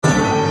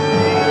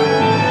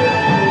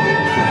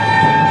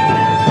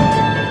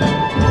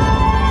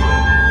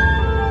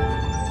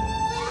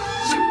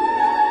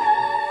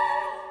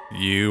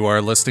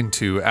are listening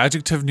to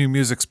Adjective New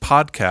Music's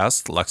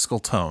podcast, Lexical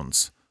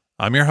Tones.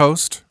 I'm your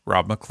host,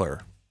 Rob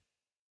McClure.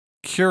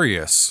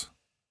 Curious,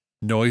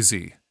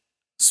 noisy,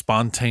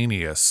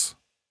 spontaneous.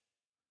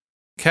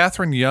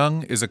 Catherine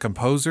Young is a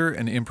composer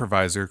and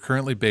improviser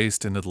currently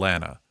based in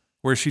Atlanta,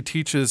 where she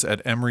teaches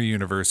at Emory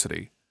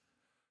University.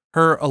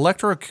 Her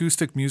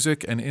electroacoustic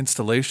music and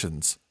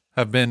installations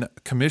have been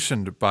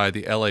commissioned by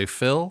the LA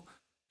Phil,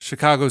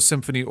 Chicago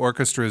Symphony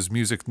Orchestra's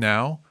Music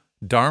Now,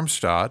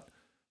 Darmstadt,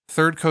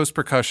 Third Coast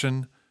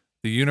Percussion,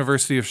 the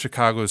University of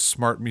Chicago's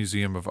Smart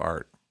Museum of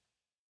Art.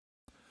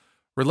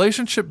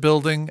 Relationship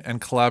building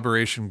and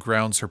collaboration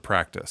grounds her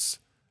practice,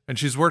 and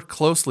she's worked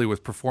closely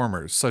with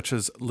performers such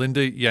as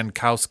Linda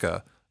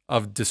Jankowska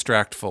of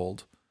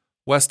Distractfold,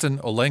 Weston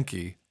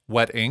Olenki,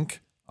 Wet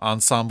Ink,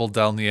 Ensemble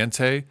Del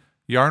Niente,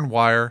 Yarn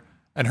Wire,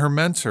 and her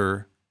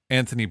mentor,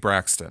 Anthony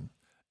Braxton.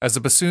 As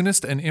a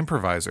bassoonist and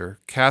improviser,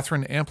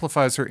 Catherine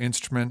amplifies her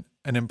instrument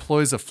and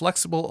employs a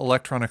flexible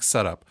electronic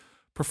setup,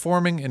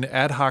 performing in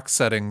ad hoc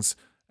settings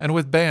and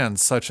with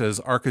bands such as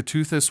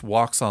Architeuthis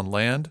Walks on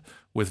Land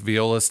with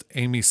violist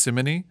Amy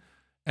Simony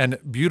and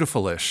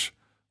Beautifulish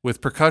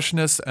with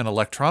percussionist and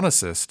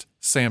electronicist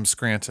Sam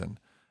Scranton,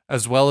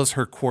 as well as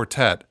her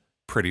quartet,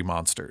 Pretty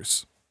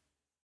Monsters.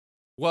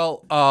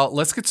 Well,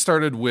 let's get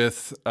started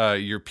with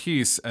your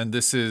piece, and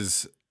this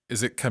is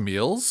it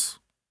Camille's?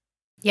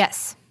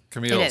 Yes,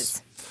 Camille's. it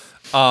is.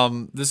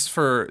 This is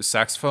for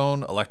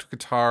saxophone, electric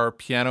guitar,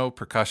 piano,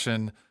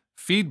 percussion,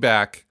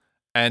 feedback,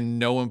 and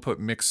no input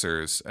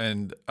mixers.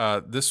 And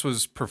this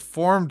was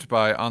performed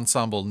by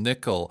Ensemble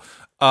Nickel.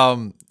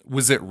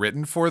 Was it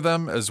written for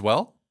them as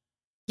well?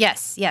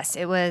 Yes.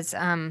 It was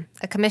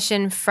a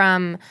commission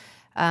from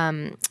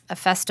a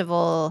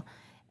festival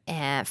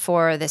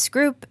for this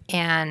group,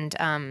 and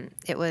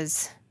it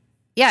was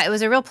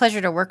a real pleasure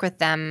to work with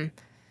them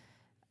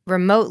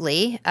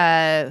remotely.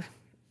 It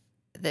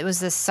was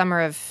the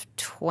summer of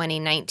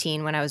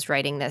 2019 when I was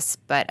writing this,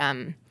 but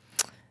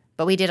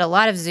we did a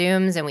lot of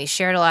Zooms and we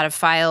shared a lot of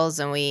files,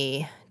 and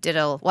we did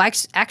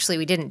actually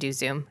we didn't do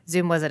Zoom.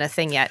 Zoom wasn't a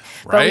thing yet,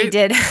 right?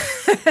 But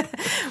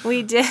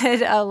we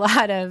did a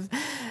lot of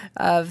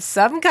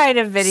some kind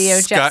of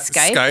video chat.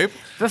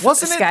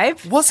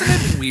 Skype. Wasn't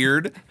it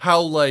weird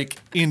how like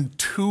in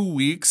 2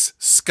 weeks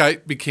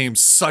Skype became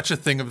such a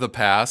thing of the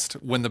past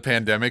when the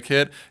pandemic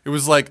hit? It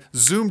was like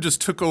Zoom just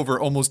took over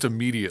almost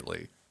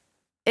immediately.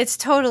 It's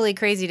totally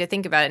crazy to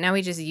think about it. Now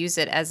we just use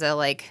it as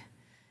a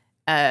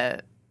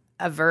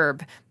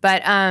verb.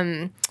 But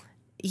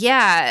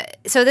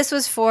so this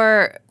was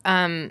for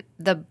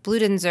the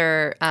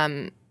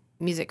Bludenzer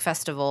Music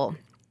Festival,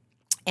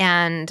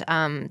 and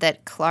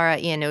that Clara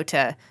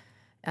Iannota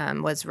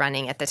was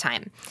running at the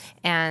time.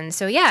 And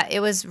so, it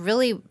was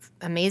really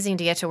amazing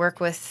to get to work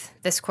with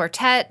this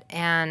quartet.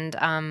 And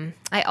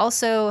I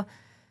also,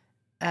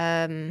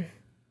 kind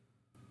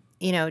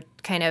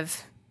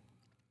of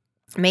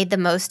made the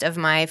most of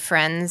my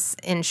friends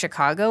in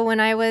Chicago when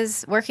I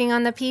was working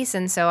on the piece.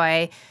 And so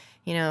I,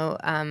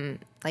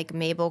 like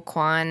Mabel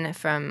Kwan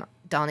from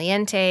Del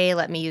Niente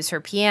let me use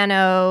her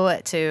piano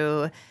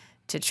to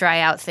try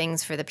out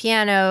things for the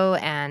piano,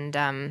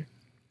 and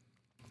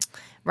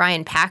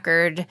Ryan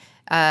Packard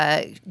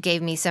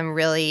gave me some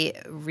really,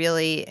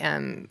 really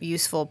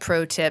useful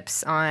pro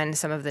tips on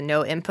some of the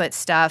no input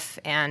stuff.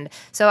 And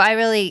so I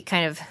really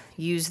kind of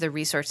use the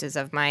resources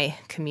of my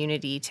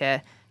community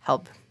to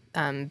help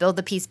build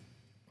the piece,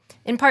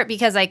 in part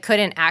because I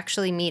couldn't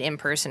actually meet in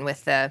person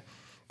with the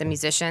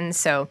musicians.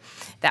 So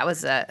that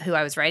was who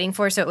I was writing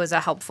for. So it was a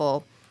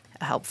helpful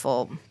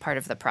part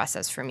of the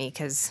process for me,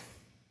 because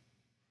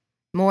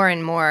more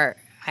and more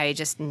I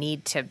just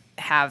need to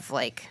have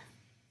like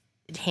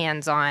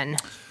hands-on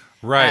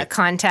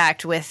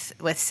contact with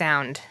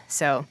sound.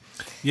 So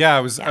I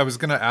was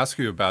going to ask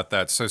you about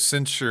that. So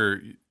since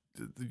you're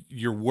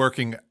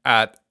working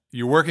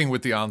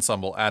with the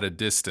ensemble at a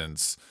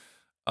distance,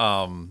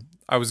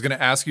 I was going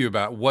to ask you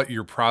about what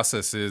your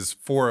process is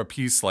for a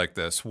piece like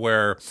this,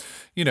 where,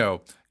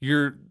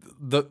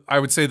 I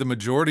would say the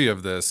majority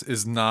of this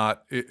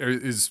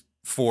is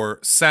for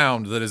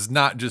sound that is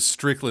not just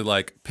strictly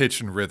like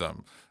pitch and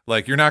rhythm.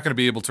 Like, you're not going to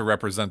be able to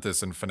represent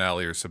this in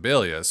Finale or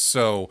Sibelius.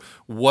 So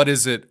what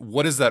is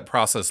that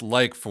process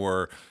like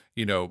for,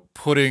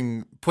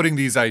 putting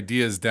these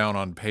ideas down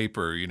on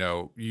paper?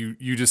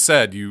 You just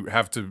said you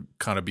have to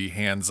kind of be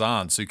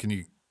hands-on. So can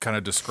you kind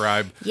of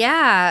describe?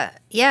 Yeah,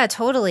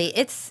 totally.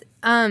 It's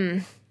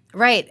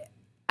right.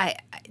 I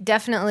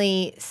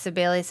definitely,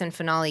 Sibelius and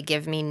Finale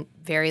give me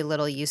very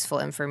little useful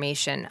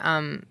information.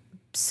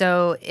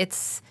 So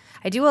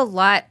I do a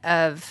lot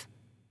of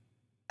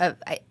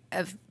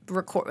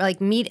record,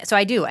 like meet. So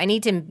I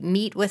need to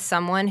meet with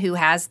someone who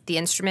has the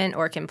instrument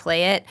or can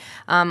play it,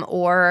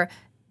 or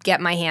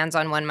get my hands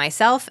on one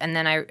myself, and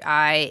then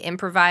I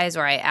improvise,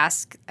 or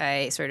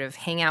I sort of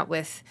hang out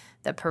with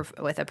a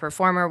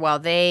performer while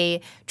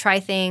they try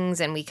things,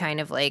 and we kind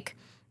of like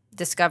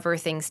discover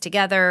things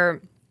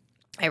together.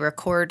 I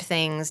record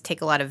things,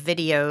 take a lot of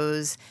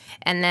videos,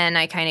 and then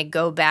I kind of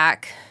go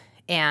back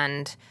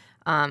and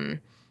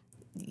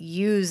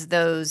use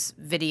those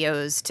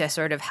videos to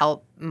sort of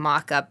help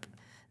mock up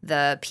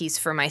the piece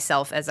for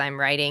myself as I'm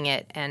writing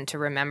it, and to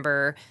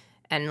remember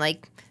and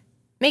like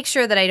make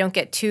sure that I don't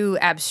get too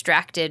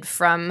abstracted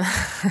from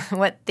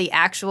what the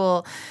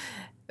actual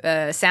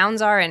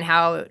sounds are and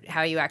how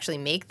you actually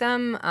make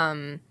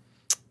them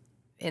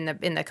in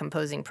the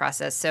composing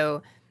process.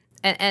 So,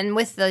 and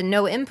with the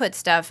no input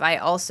stuff, I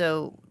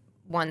also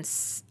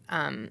once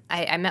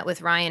I met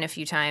with Ryan a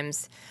few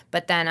times,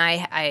 but then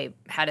I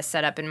had a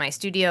setup in my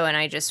studio, and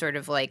I just sort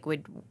of like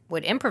would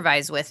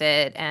improvise with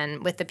it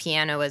and with the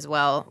piano as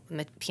well,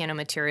 piano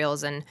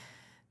materials, and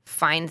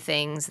find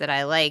things that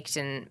I liked,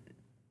 and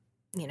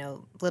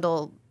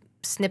little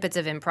snippets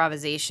of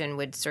improvisation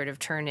would sort of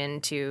turn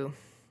into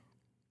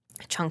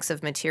chunks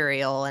of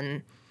material,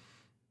 and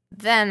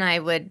then I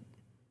would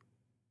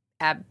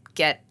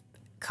get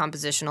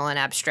compositional and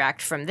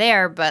abstract from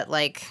there. But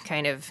like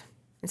kind of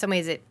in some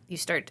ways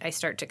I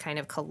start to kind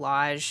of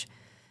collage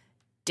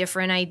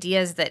different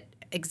ideas that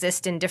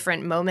exist in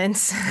different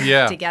moments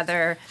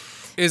together.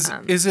 Is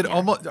it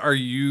almost, are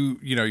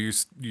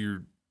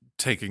you're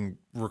taking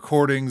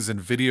recordings and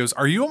videos,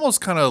 are you almost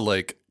kind of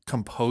like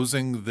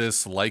composing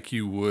this like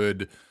you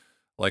would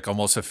like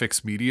almost a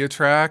fixed media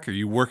track? Are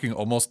you working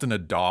almost in a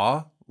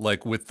DAW,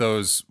 like with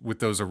those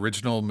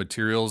original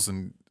materials,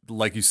 and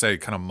like you say,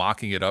 kind of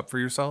mocking it up for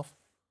yourself?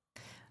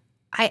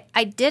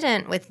 I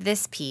didn't with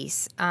this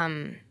piece,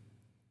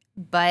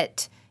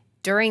 but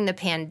during the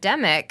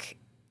pandemic,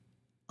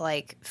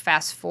 like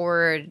fast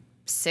forward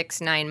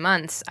 6-9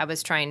 months, I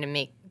was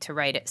trying to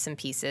write some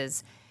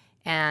pieces,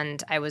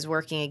 and I was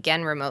working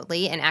again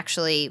remotely. And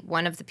actually,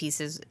 one of the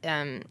pieces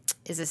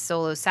is a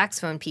solo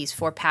saxophone piece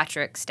for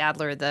Patrick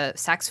Stadler, the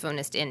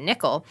saxophonist in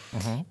Nickel.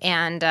 Mm-hmm.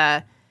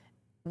 And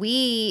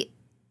we,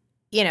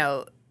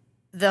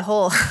 the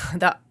whole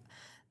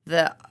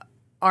the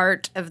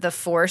art of the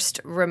forced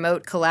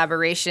remote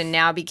collaboration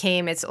now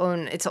became its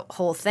a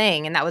whole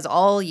thing, and that was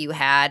all you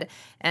had.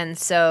 And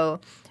so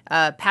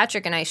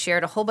Patrick and I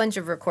shared a whole bunch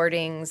of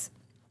recordings,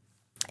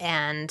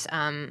 and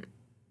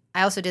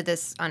I also did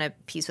this on a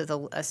piece with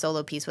a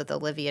solo piece with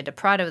Olivia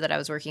DePrado that I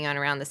was working on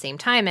around the same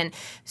time, and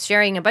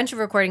sharing a bunch of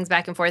recordings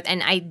back and forth.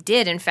 And I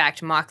did, in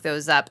fact, mock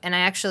those up, and I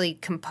actually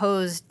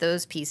composed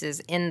those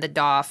pieces in the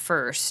DAW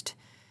first,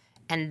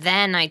 and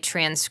then I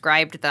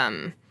transcribed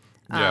them.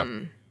 Yeah.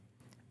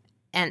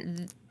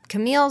 And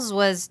Camille's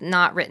was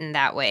not written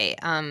that way.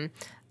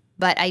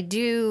 But I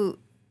do,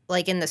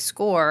 like in the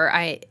score,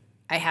 I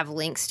have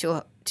links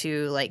to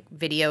like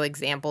video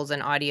examples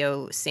and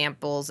audio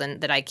samples, and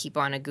that I keep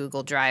on a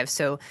Google Drive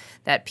so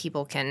that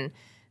people can,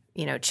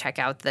 check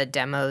out the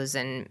demos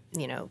and,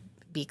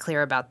 be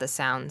clear about the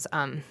sounds.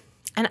 And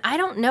I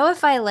don't know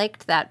if I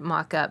liked that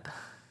mock-up.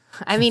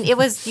 I mean, it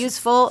was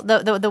useful,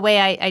 the way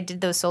I did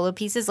those solo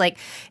pieces. Like,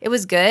 it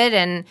was good,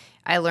 and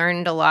I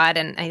learned a lot,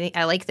 and I think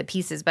I like the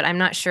pieces, but I'm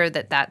not sure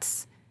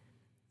that's...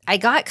 I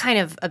got kind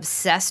of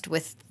obsessed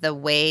with the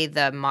way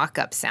the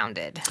mock-up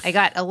sounded. I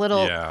got a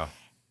little... Yeah.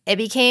 It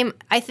became...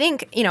 I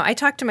think, I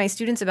talked to my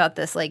students about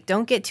this, like,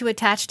 don't get too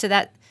attached to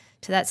that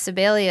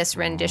Sibelius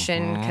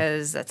rendition,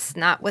 because that's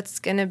not what's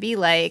going to be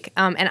like.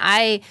 And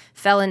I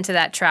fell into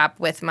that trap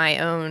with my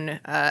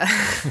own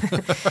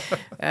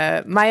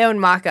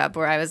mock-up,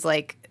 where I was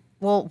like,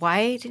 well,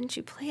 why didn't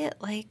you play it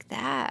like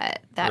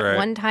that? That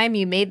one time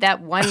you made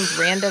that one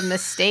random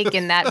mistake,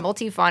 and that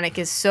multiphonic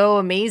is so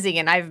amazing,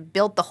 and I've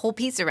built the whole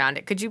piece around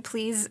it. Could you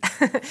please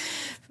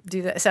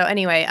do that? So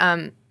anyway,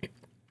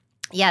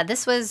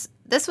 this was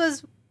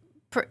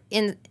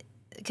in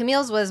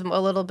Camille's was a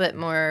little bit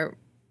more,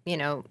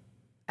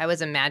 I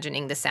was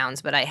imagining the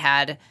sounds, but I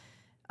had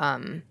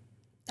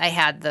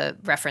the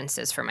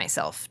references for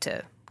myself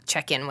to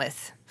check in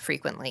with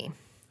frequently.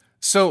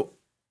 So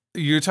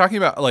you're talking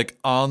about like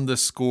on the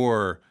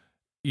score,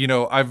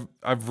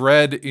 I've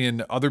read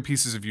in other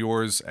pieces of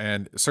yours,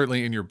 and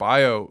certainly in your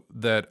bio,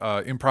 that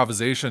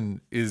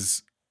improvisation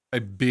is a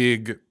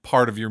big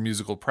part of your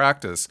musical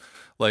practice.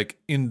 Like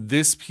in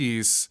this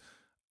piece,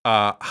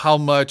 how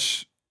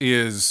much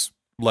is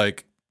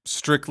like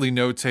strictly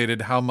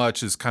notated? How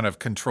much is kind of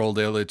controlled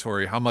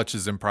aleatory? How much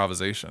is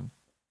improvisation?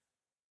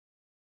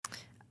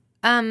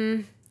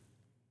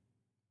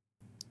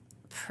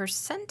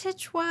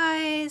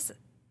 Percentage-wise,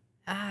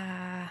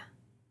 I'd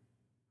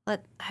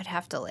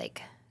have to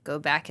like go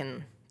back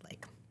and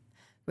like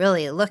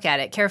really look at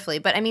it carefully.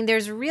 But I mean, there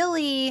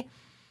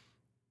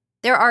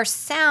are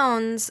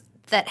sounds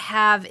that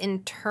have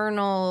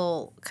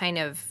internal kind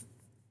of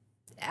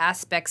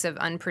aspects of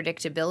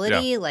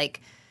unpredictability,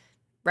 like,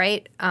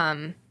 right?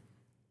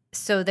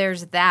 So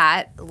there's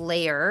that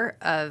layer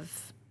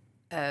of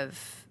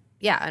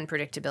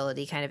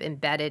unpredictability kind of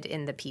embedded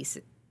in the piece.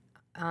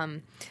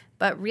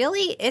 But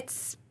really,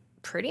 it's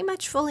pretty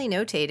much fully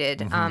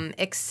notated,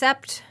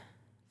 except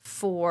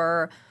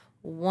for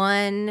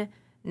one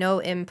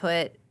no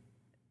input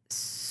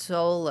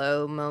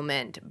solo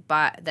moment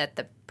that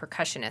the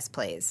percussionist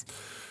plays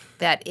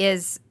that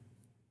is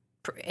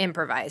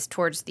improvised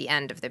towards the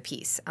end of the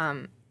piece.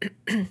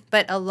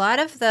 But a lot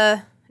of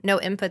the no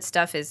input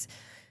stuff is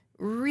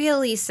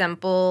really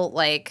simple,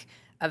 like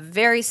a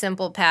very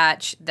simple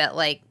patch that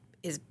like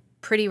is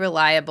pretty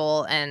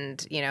reliable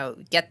and,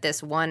 get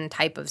this one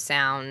type of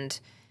sound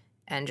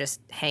and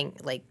just hang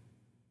like,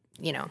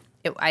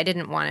 I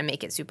didn't want to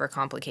make it super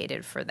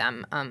complicated for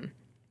them.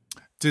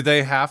 Do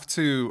they have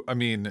to, I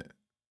mean,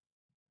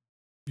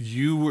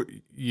 you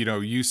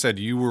said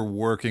you were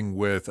working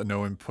with a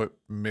no input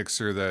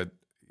mixer that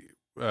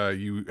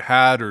you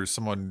had or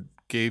someone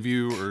gave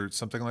you or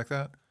something like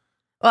that?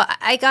 Well,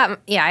 I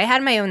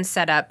had my own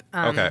setup.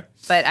 Okay.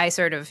 But I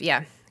sort of,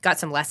 got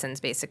some lessons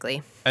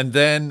basically. And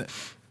then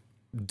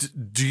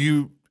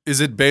is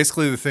it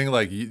basically the thing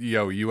like,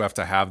 you have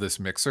to have this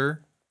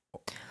mixer?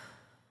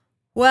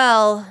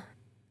 Well,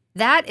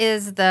 that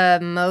is the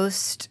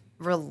most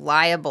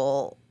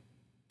reliable.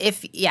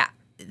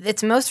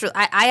 It's most.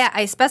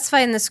 I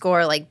specify in the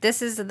score like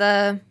this is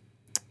the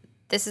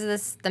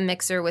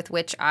mixer with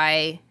which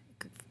I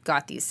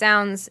got these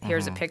sounds.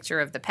 Here's a picture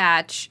of the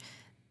patch.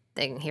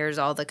 Then here's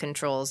all the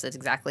controls. It's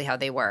exactly how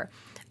they were.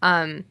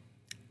 Brian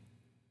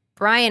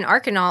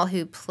Arkinall,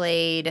 who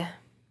played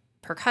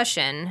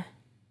percussion,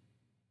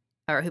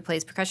 or who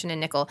plays percussion in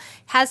Nickel,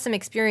 has some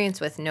experience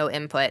with no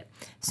input.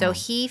 So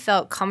he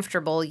felt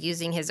comfortable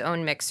using his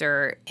own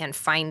mixer and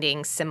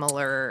finding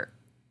similar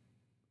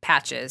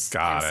patches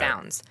and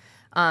sounds.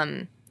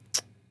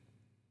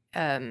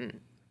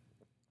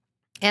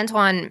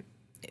 Antoine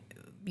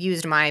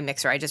used my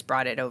mixer. I just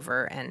brought it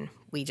over and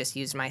we just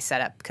used my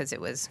setup because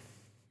it was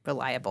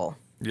reliable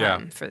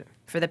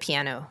for the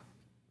piano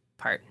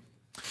part.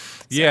 So.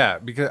 Yeah,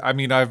 because I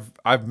mean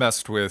I've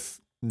messed with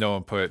no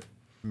input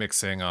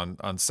mixing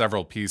on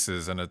several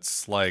pieces, and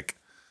it's like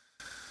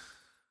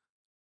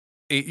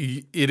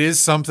it is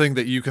something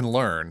that you can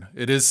learn.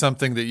 It is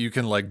something that you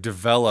can like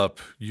develop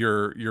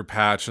your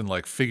patch and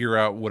like figure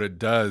out what it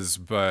does.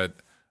 But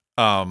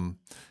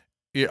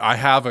I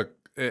have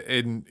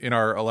in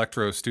our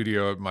electro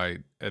studio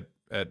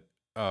at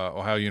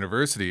Ohio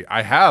University,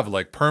 I have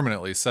like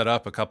permanently set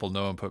up a couple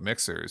no input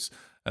mixers,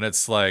 and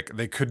it's like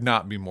they could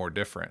not be more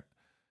different.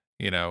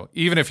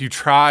 Even if you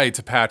try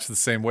to patch the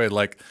same way,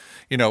 like,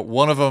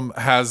 one of them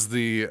has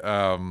the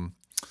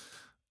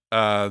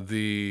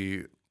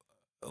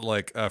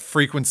like a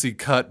frequency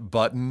cut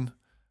button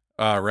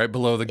right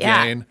below the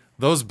gain.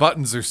 Those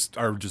buttons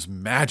are just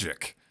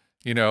magic.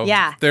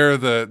 Yeah.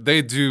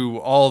 They do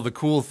all the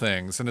cool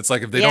things, and it's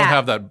like if they don't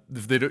have that,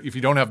 if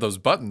you don't have those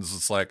buttons,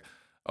 it's like,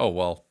 oh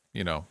well,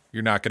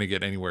 you're not going to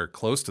get anywhere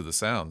close to the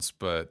sounds.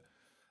 But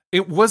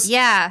it was Go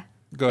ahead.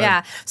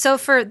 Yeah. So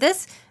for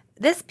this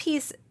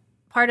piece,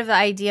 part of the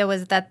idea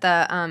was that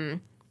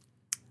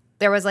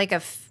there was like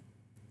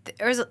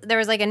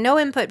a no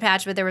input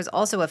patch, but there was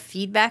also a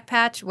feedback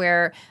patch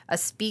where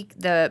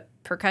the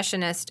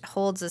percussionist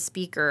holds a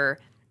speaker,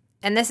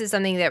 and this is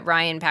something that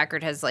Ryan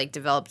Packard has like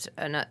developed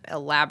an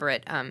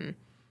elaborate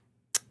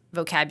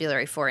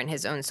vocabulary for in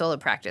his own solo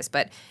practice.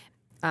 But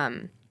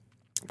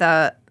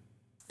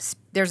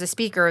there's a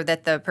speaker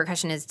that the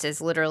percussionist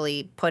is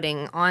literally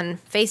putting on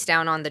face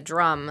down on the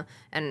drum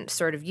and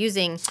sort of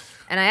using,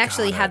 and I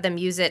actually had them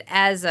use it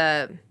as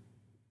a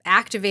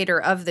activator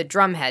of the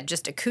drum head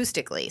just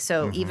acoustically.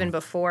 So even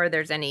before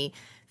there's any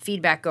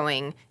feedback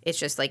going, it's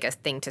just like a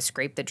thing to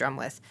scrape the drum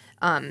with.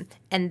 And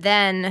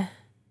then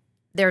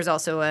there's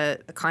also a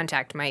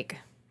contact mic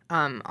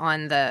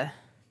on the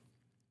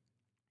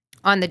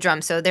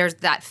drum. So there's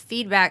that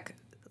feedback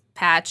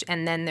patch,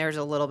 and then there's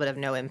a little bit of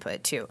no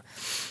input too.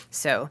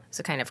 So it's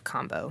a kind of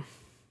combo.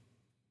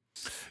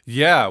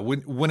 Yeah,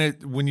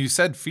 when you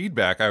said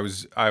feedback, I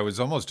was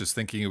almost just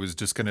thinking it was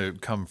just going to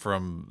come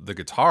from the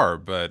guitar,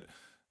 but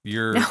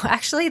No,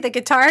 actually the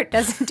guitar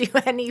doesn't do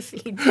any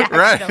feedback.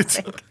 Right. I don't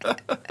think.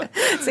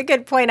 It's a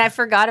good point. I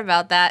forgot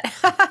about that.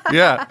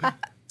 Yeah.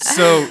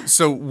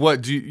 So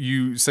what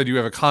you said you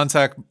have a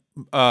contact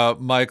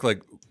mic,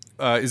 like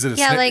is it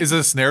is it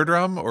a snare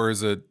drum or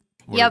is it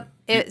Yep.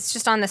 It's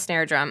just on the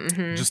snare drum.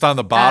 Mm-hmm. Just on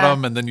the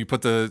bottom, and then you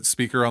put the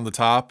speaker on the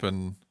top.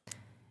 And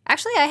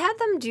actually, I had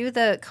them do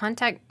the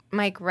contact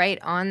mic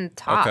right on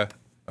top. Okay.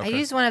 I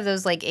used one of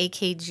those like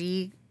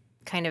AKG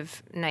kind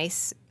of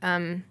nice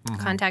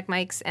contact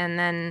mics, and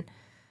then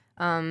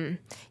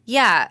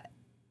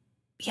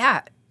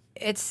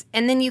it's,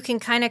 and then you can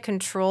kind of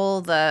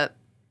control the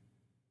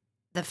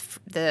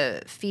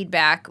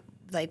feedback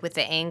like with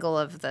the angle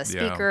of the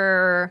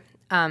speaker,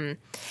 and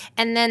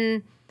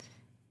then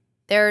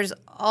there's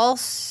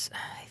also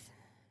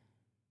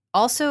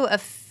a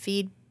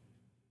feed.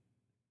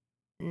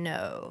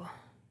 No,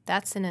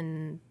 that's in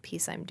a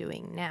piece I'm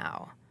doing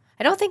now.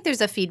 I don't think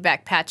there's a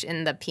feedback patch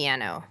in the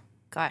piano.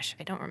 Gosh,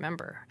 I don't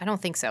remember. I don't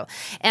think so.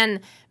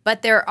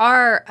 But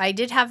I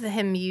did have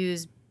him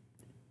use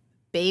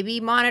baby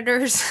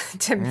monitors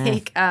to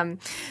make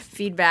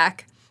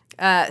feedback.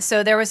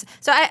 So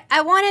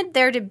I wanted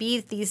there to be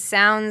these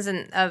sounds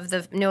and of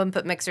the no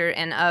input mixer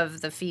and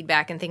of the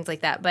feedback and things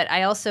like that. But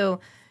I also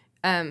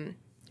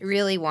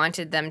really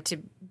wanted them to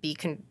be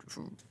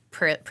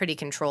pretty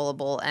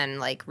controllable and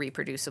like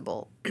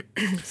reproducible.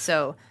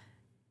 So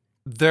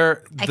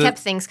I kept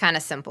things kind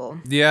of simple.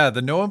 Yeah,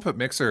 the no input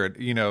mixer,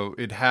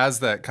 it has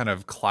that kind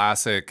of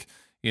classic,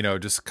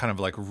 just kind of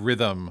like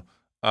rhythm,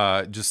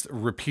 just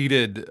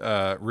repeated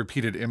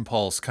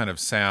impulse kind of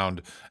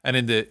sound. And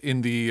in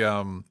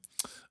the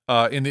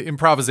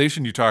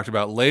improvisation you talked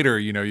about later,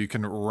 you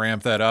can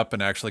ramp that up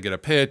and actually get a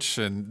pitch,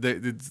 and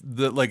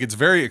it's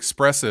very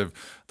expressive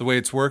the way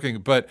it's working.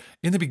 But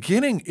in the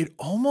beginning, it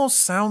almost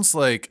sounds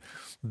like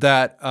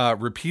that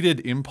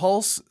repeated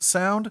impulse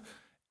sound.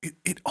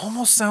 It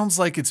almost sounds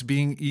like it's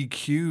being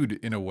EQ'd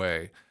in a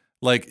way.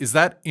 Like, is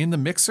that in the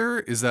mixer?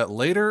 Is that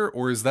later?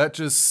 Or is that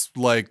just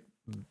like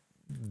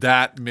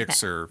that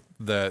mixer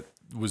that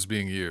was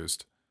being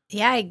used?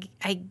 Yeah,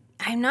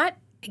 I'm not,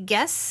 I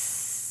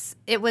guess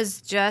it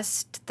was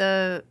just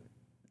the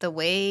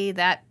way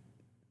that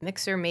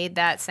mixer made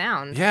that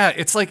sound. Yeah,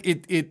 it's like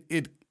it's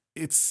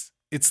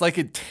like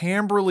it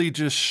timbrally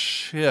just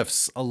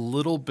shifts a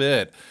little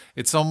bit.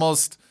 It's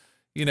almost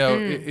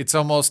it's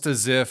almost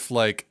as if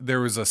like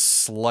there was a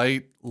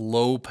slight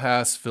low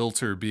pass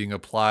filter being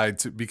applied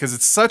to, because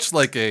it's such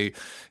like a,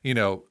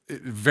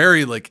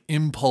 very like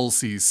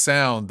impulsy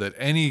sound that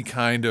any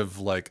kind of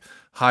like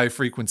high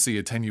frequency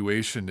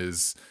attenuation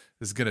is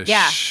going to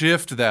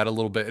shift that a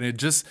little bit. And it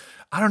just,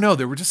 I don't know,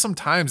 there were just some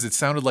times it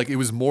sounded like it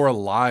was more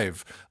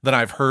alive than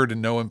I've heard a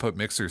no input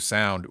mixer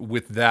sound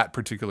with that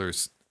particular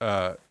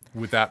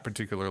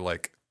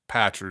like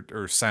patch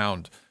or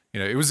sound.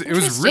 It was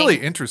really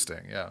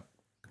interesting. Yeah.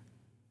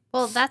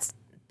 Well,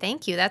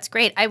 thank you. That's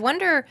great. I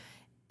wonder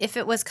if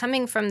it was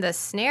coming from the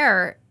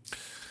snare,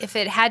 if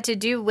it had to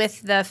do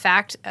with the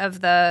fact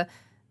of the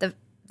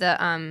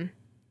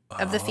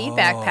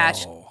feedback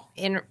patch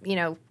in,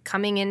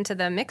 coming into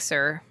the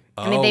mixer.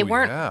 I mean, they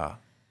weren't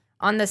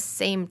on the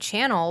same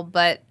channel,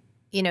 but,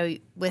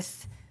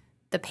 with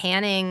the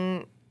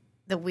panning,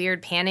 the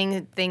weird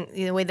panning thing,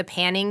 the way the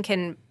panning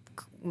can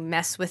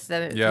mess with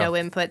the no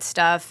input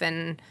stuff,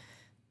 and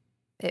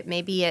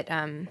maybe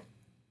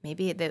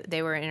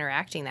they were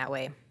interacting that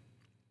way.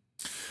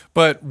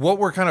 But what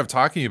we're kind of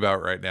talking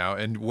about right now,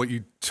 and what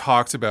you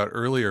talked about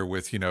earlier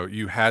with,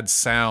 you had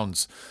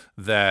sounds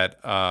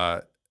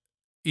that,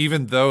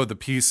 even though the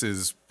piece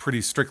is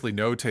pretty strictly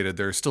notated,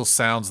 there are still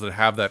sounds that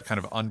have that kind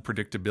of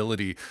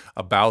unpredictability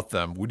about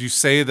them. Would you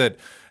say that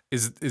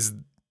is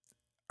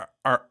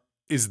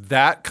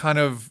that kind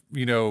of,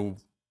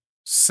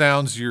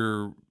 sounds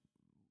your,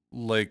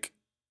 like,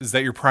 is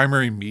that your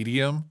primary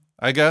medium,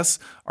 I guess,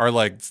 are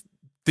like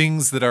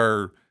things that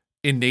are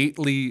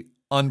innately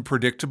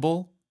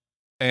unpredictable,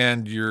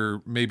 and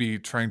you're maybe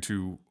trying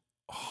to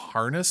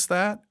harness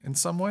that in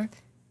some way?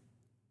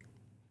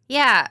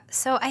 Yeah,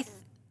 so I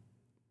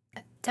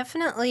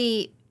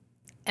definitely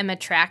am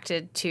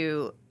attracted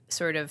to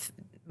sort of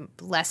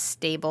less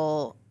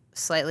stable,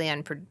 slightly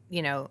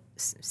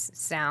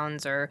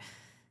sounds or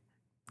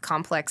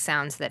complex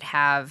sounds that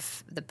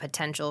have the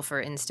potential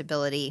for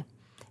instability.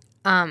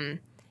 And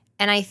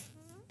I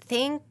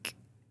think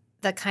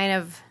the kind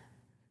of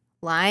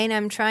line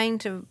I'm trying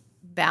to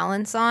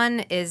balance on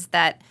is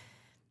that,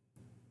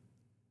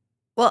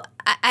 well,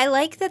 I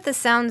like that the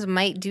sounds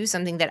might do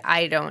something that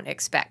I don't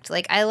expect.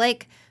 Like, I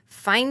like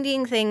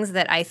finding things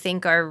that I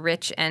think are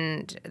rich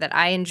and that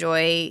I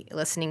enjoy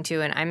listening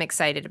to and I'm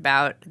excited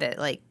about, that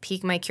like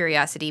pique my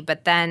curiosity.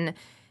 But then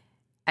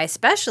I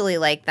especially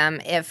like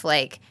them if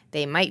like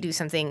they might do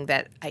something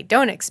that I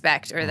don't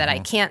expect, or that I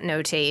can't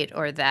notate,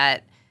 or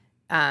that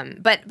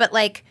but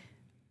like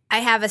I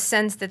have a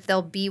sense that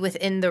they'll be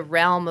within the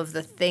realm of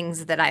the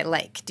things that I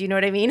like. Do you know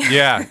what I mean?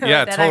 Yeah,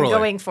 yeah, that totally. I'm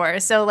going for.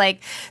 So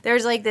like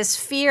there's like this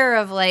fear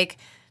of like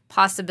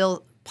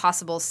possible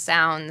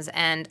sounds,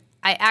 and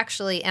I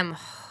actually am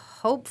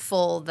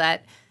hopeful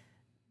that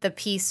the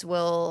piece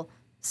will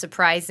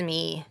surprise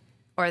me,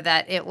 or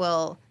that it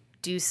will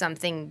do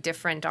something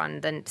different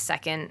on the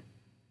second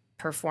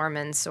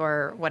performance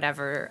or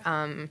whatever,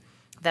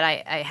 that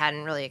I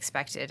hadn't really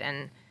expected.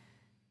 And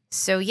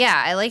so,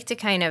 yeah, I like to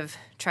kind of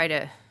try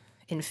to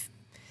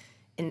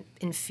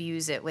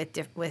infuse it with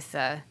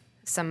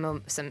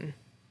some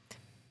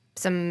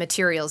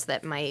materials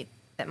that might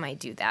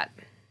do that.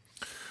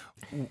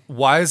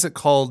 Why is it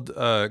called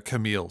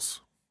Camille's?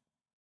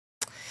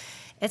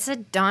 It's a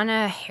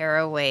Donna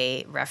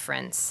Haraway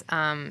reference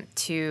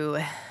to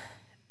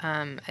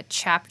a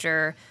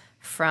chapter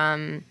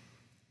from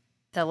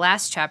the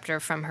last chapter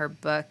from her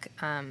book,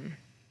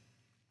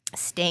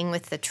 Staying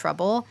with the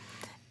Trouble.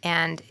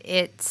 And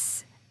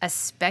it's a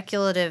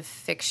speculative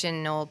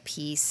fictional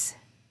piece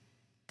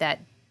that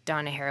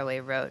Donna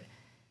Haraway wrote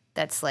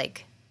that's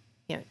like,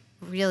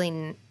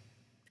 really,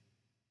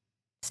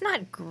 it's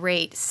not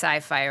great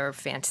sci-fi or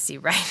fantasy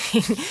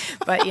writing,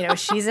 but,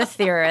 she's a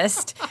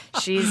theorist.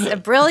 She's a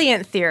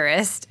brilliant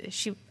theorist.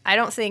 I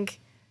don't think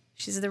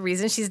she's the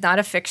reason she's not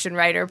a fiction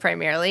writer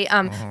primarily.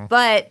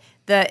 But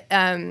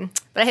I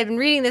had been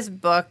reading this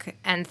book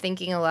and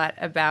thinking a lot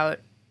about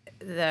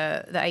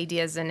the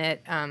ideas in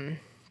it.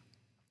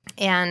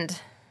 And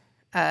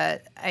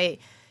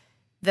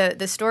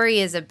the story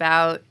is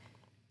about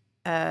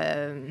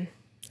a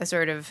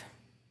sort of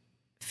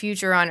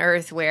future on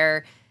Earth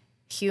where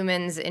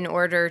humans in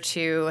order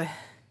to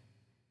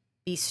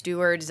be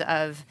stewards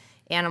of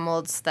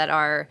animals that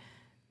are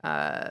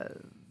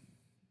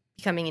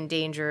becoming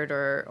endangered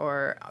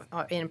or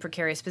in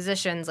precarious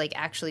positions, like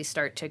actually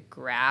start to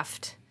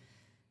graft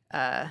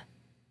the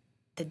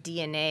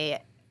DNA,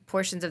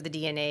 portions of the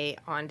DNA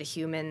onto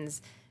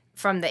humans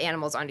from the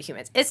animals onto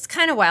humans. It's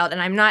kind of wild,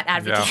 and I'm not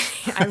advocating.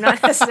 Yeah. I'm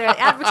not necessarily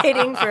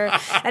advocating for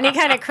any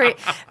kind of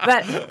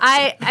but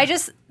I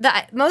just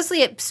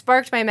mostly it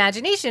sparked my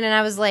imagination, and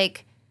I was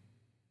like,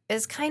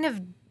 it's kind of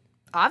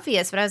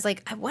obvious, but I was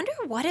like, I wonder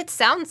what it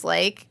sounds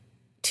like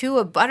to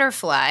a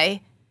butterfly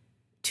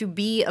to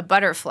be a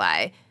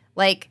butterfly.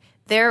 Like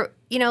they're,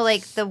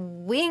 like the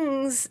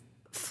wings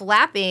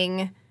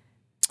flapping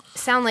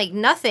sound like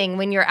nothing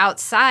when you're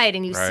outside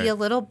and you see a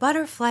little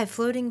butterfly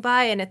floating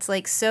by, and it's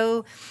like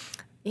so,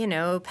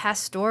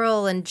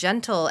 pastoral and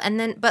gentle. And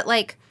then, but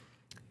like,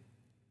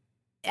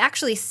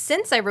 actually,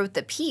 since I wrote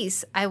the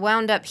piece, I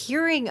wound up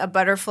hearing a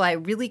butterfly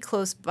really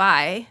close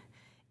by,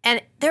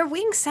 and their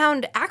wings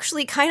sound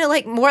actually kind of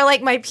like more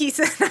like my piece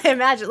than I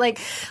imagined. Like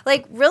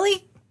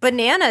really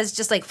bananas,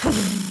 just like,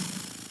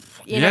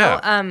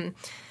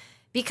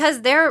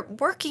 because they're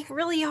working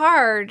really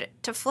hard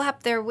to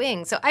flap their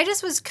wings. So I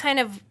just was kind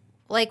of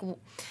like,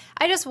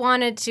 I just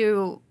wanted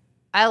to,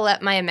 I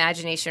let my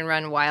imagination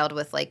run wild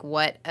with like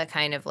what a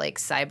kind of like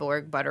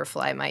cyborg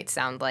butterfly might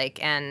sound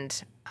like.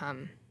 And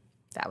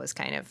that was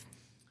kind of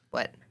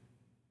what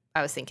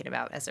I was thinking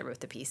about as I wrote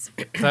the piece.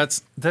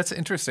 That's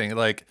interesting.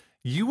 Like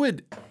you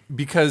would,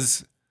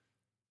 because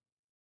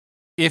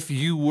if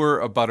you were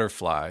a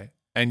butterfly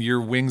and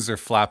your wings are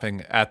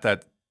flapping at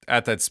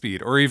that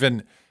speed, or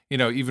even,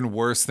 even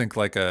worse, think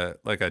like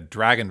a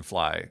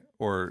dragonfly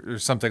or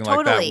something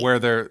like that, where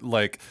they're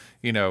like,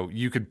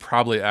 you could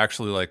probably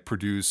actually like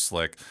produce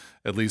like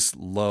at least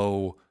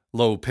low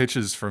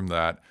pitches from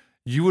that.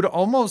 You would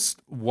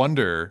almost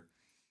wonder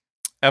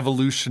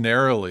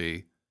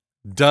evolutionarily,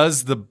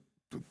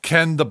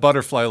 can the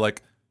butterfly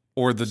like,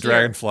 or the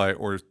dragonfly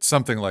or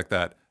something like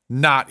that,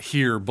 not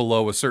hear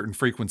below a certain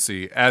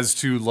frequency as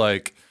to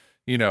like,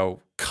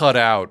 cut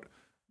out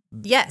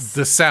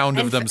the sound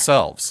of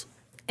themselves.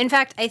 In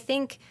fact, I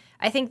think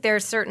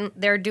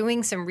they're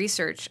doing some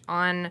research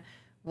on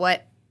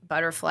what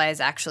butterflies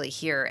actually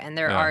hear, and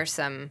there are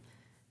some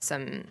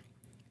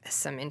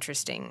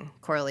interesting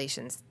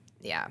correlations.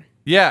 Yeah.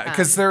 Yeah,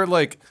 because they're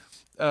like,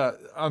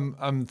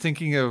 I'm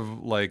thinking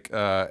of like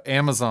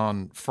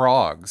Amazon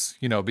frogs,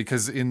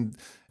 because in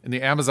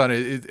the Amazon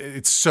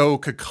it's so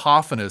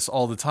cacophonous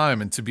all the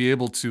time, and to be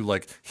able to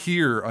like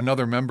hear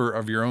another member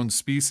of your own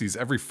species,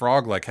 every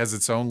frog like has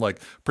its own like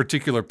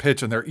particular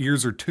pitch, and their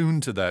ears are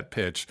tuned to that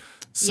pitch.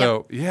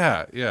 So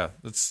yeah,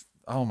 that's,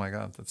 oh my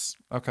God, that's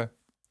okay.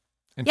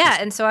 Yeah,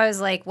 and so I was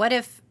like, what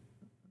if?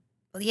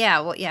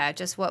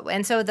 Just what?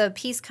 And so the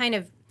piece kind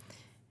of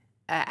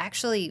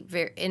actually,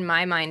 in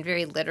my mind,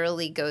 very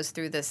literally goes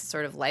through this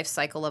sort of life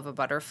cycle of a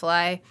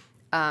butterfly,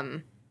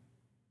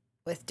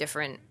 with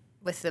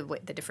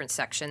the different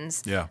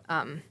sections. Yeah.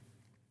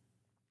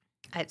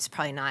 It's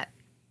probably not,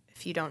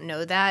 if you don't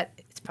know that,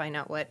 it's probably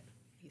not what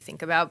you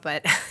think about,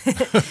 but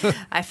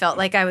I felt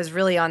like I was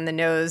really on the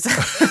nose.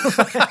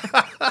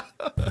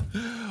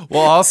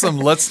 Well, awesome.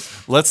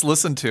 Let's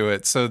listen to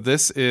it. So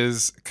this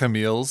is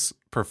Camille's,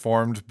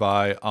 performed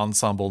by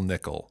Ensemble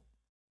Nickel.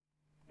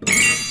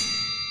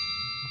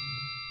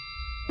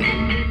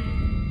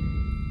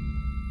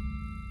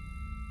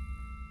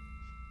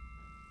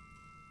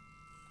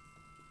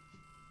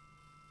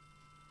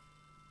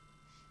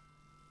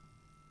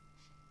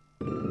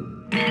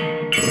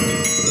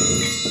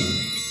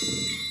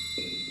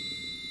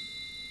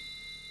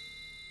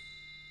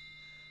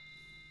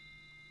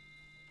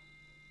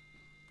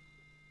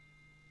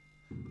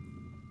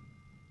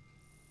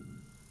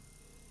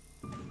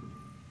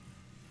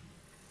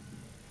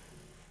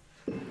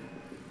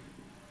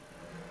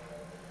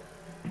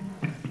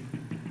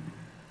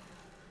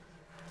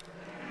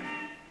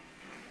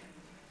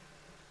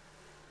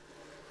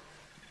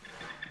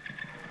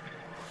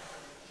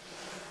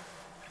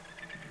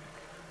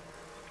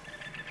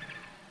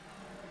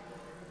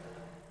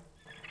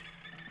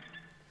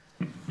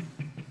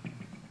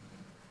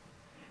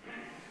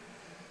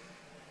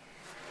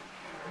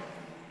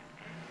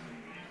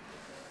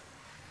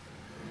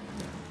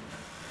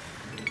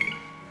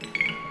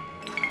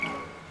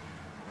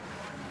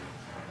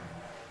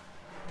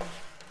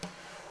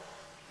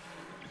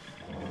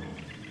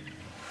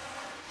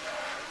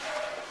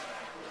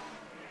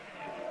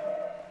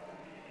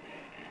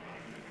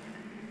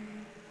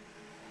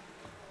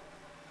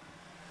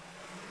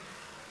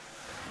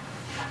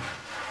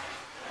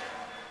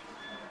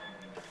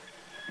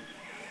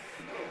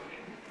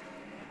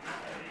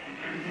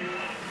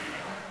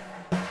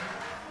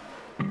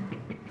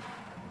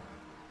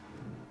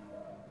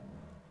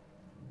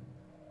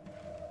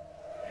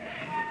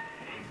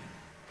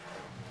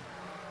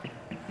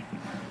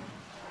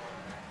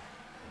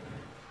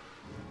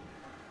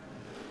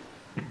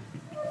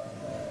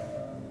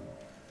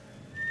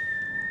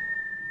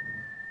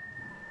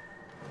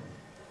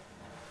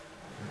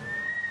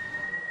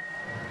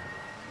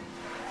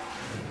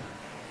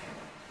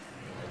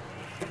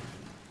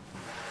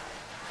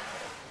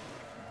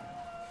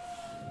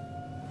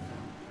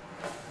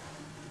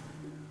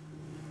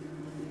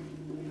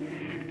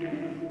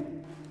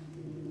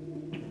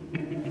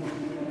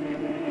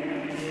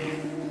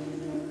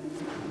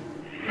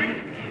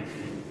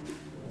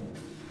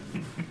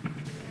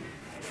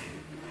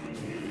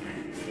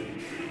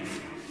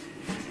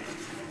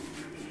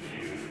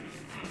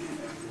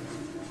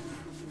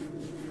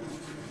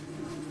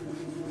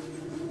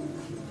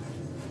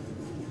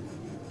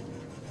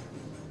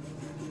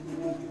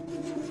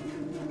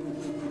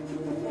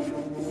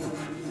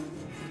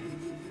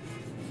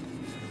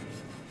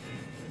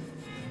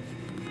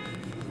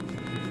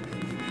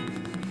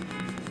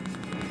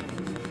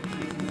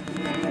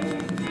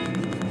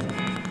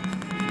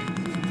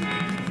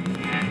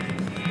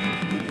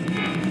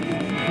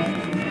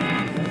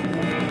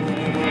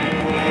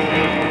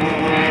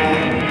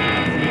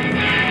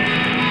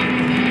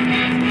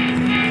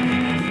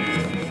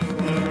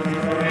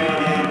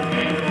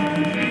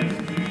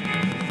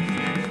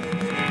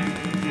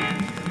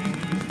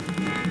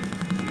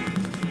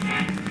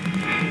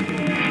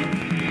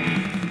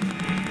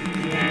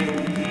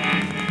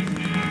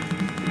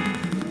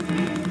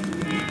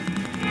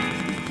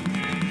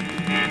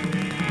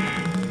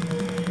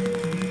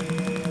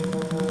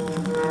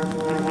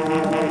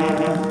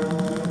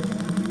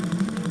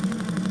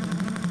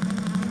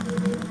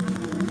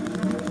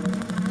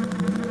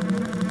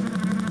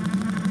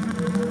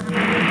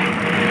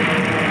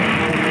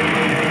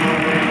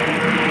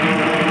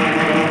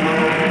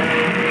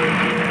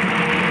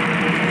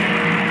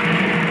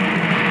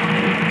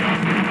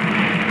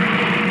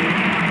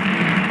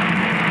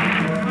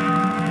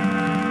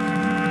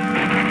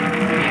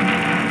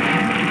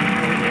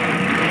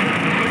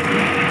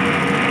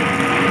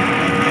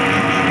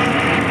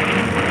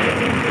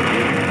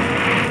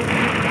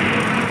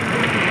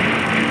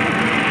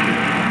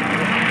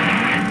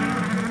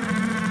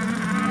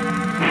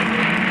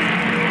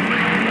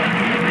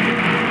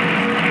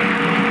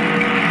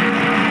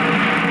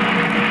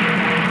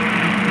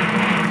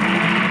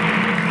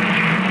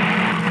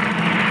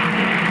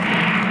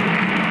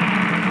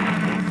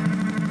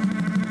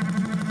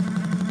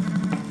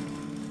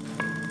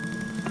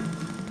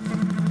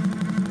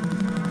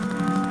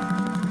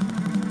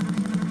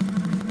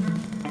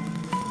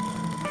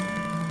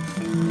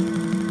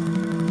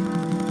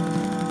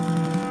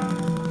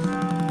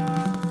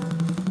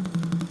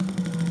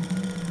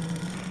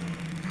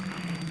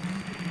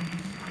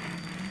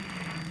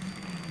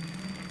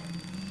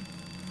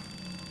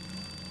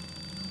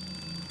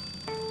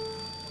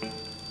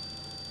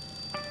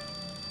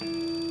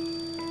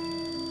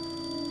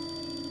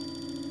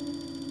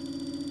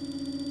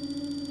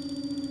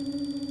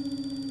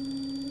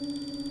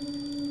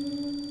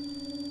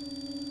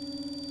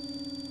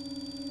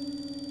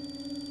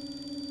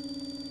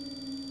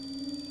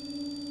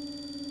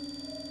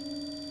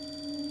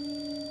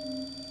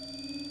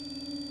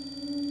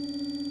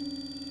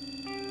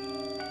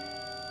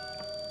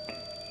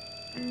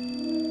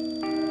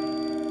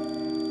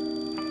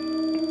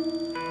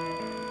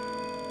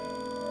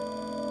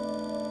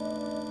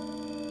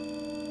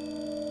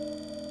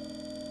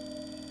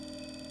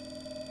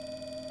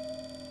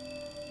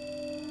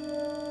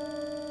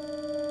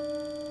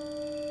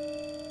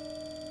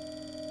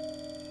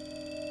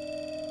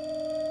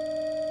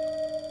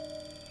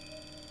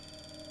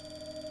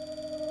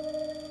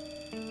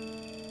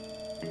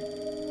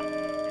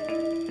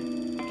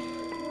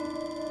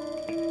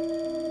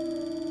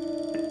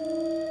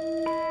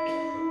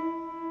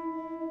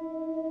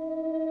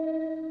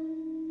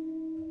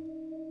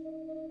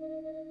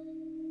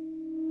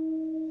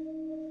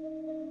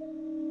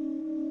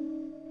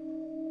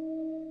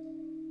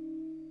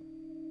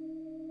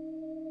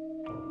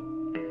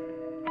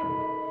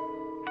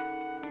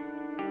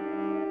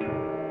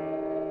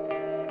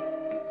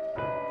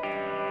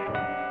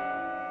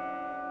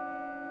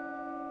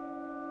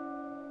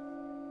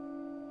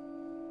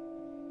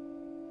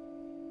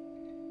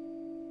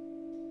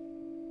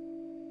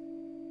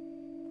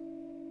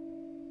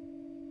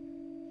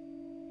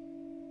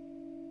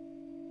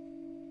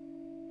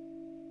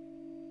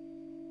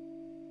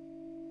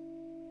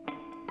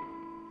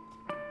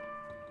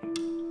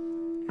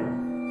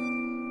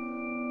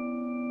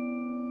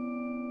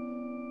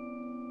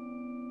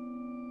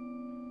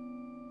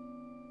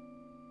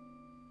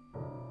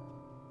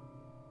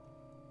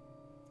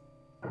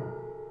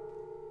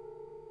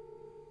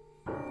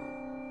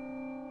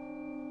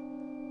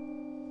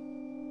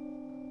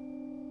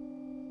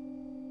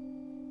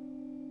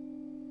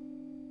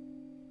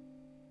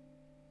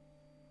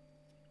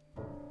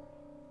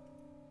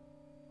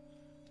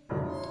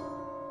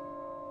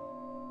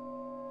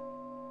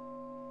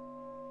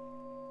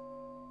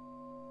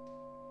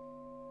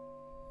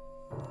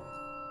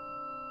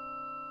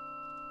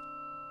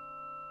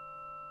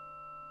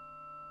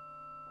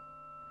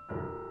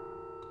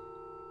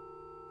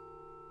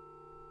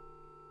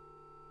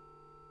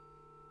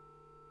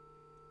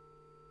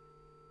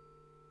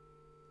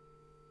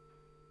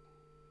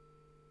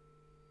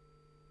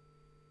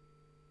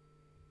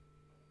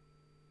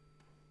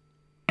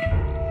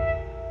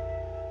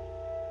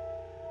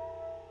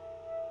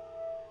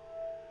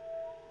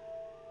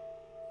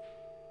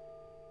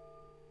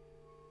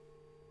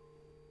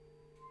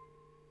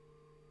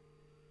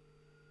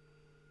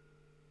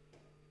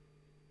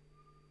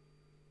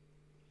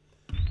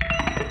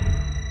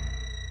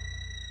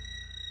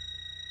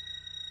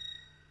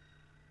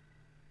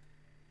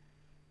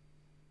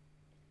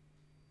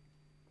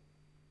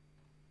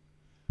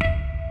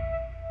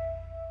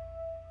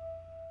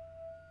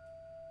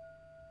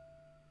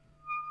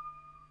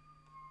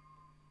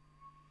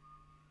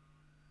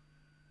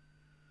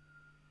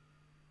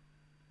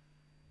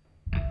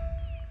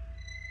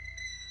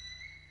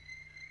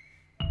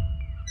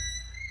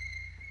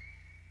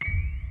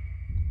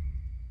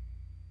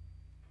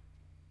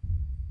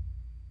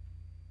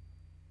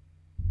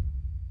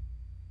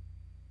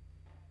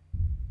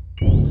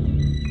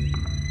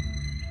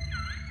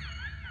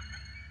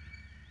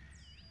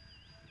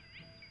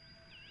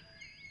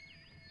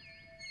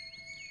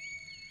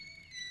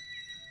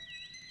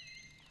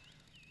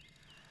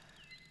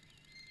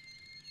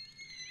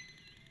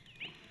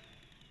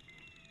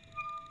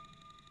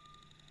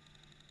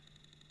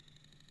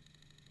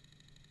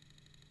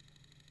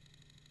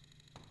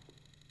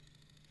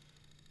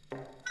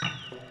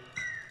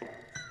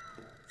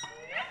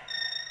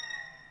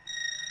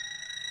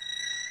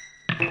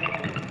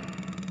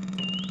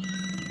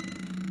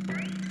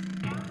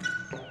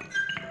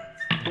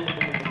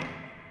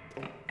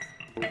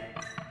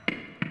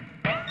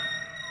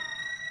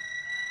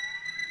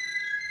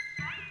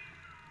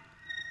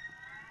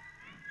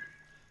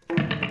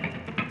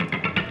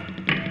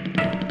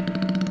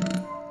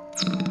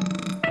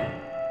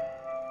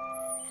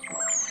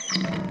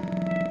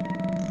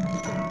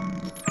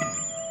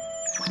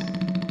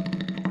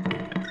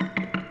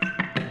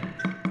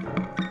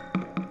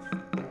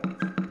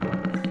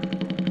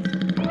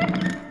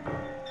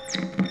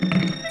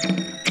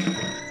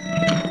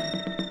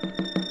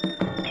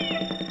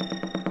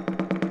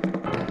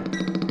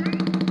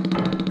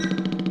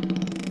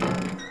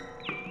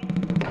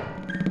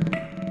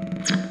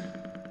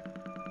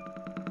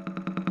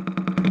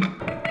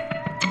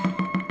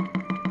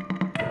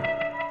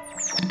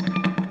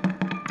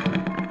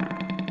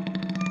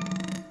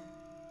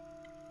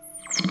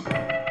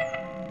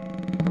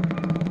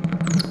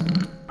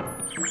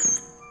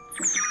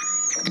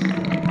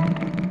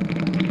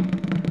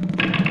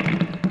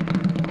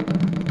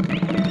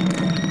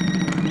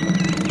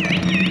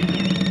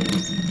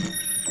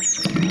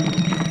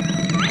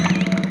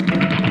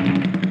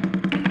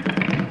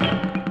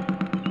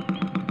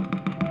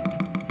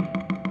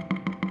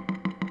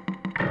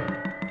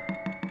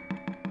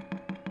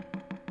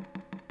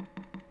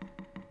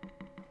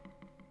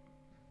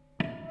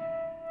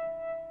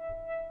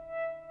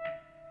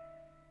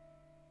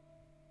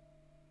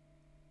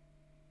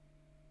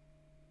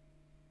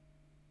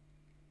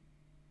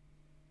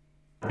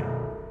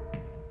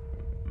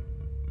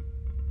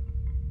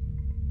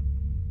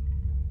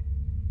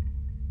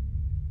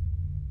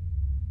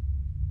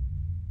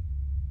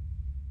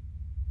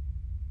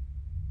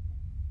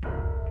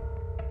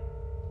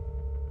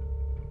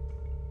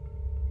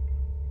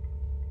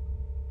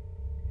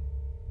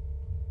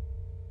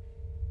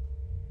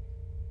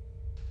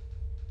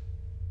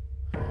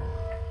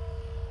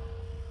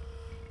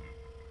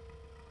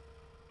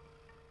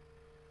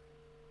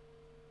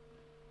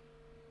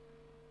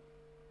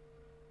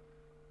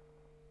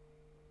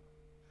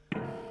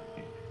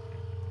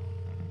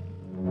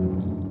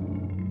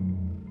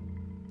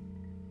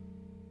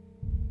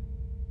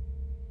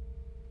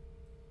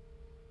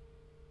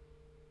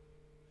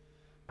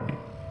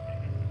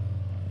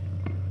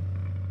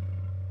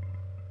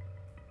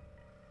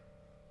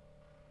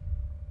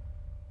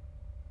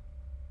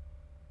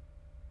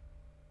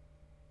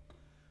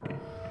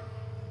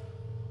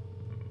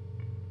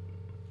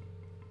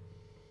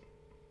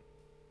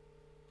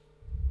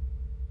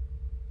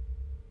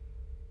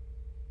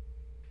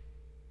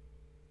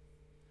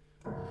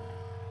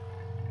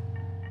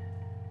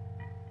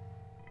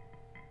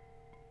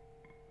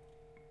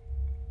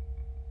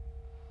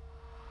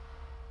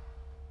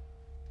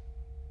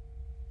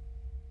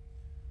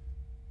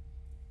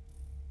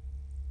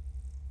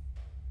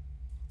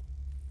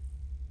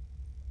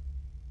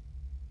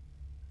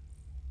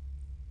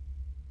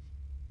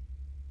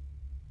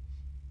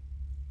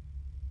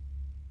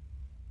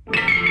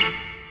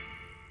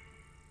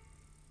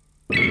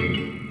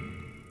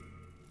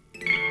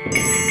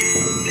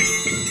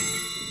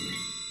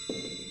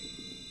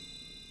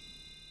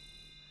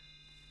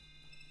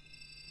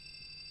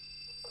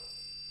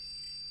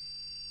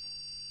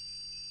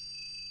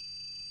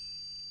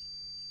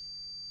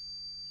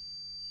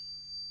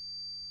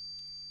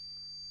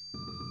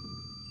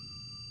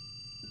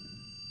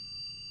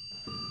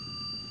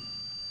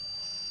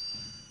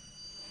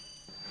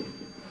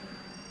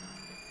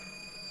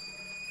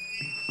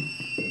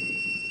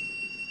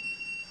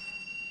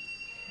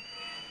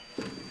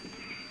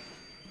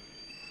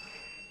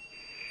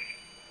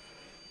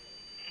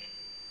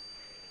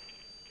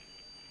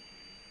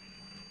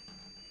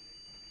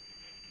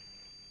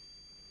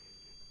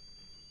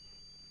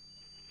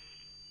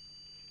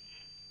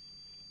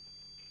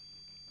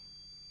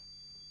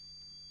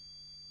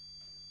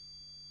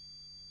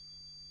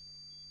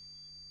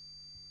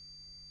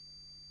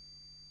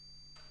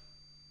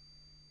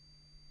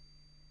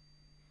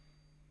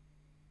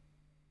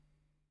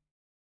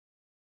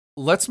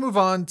 let's move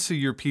on to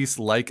your piece,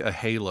 Like a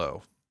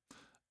Halo.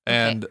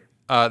 And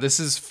this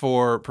is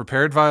for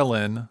prepared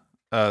violin,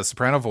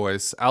 soprano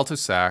voice, alto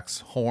sax,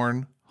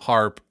 horn,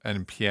 harp,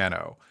 and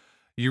piano.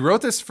 You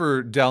wrote this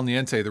for Dal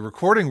Niente. The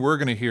recording we're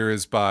going to hear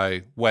is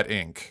by Wet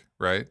Ink,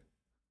 right?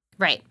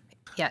 Right.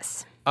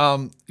 Yes.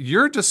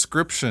 Your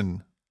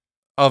description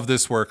of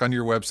this work on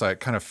your website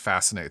kind of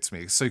fascinates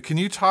me. So can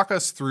you talk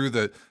us through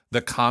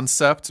the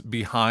concept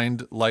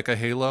behind Like a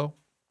Halo?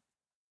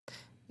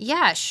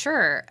 Yeah,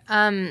 sure.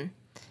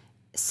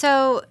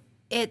 So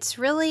it's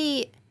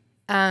really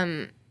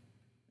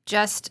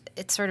it's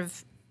sort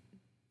of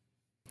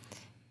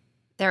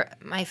there.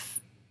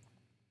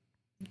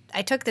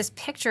 I took this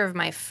picture of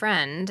my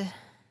friend,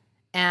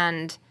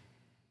 and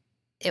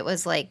it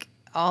was like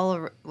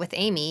with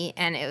Amy,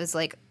 and it was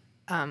like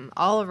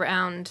all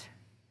around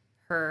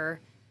her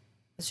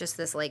was just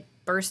this like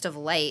burst of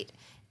light,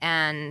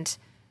 and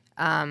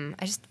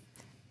I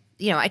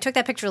took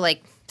that picture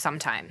like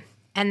sometime,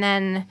 and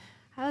then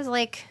I was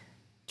like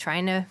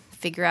trying to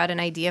figure out an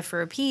idea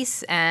for a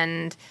piece,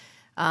 and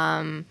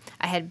I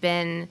had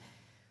been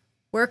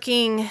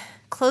working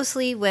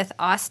closely with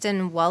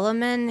Austin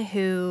Welleman,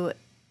 who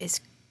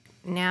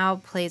now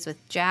plays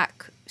with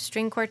Jack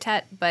String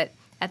Quartet, but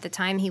at the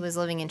time he was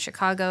living in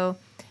Chicago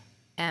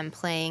and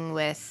playing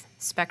with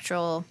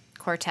Spectral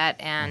Quartet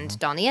and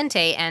Dal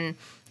Niente, and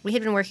we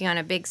had been working on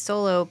a big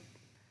solo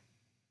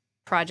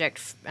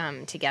project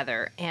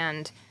together,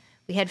 and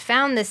we had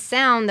found this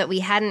sound that we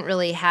hadn't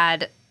really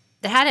had,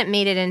 that hadn't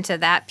made it into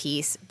that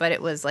piece, but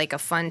it was like a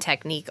fun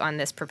technique on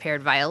this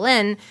prepared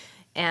violin,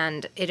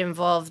 and it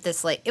involved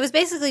this it was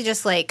basically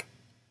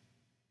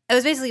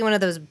one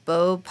of those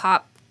bow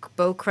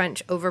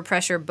crunch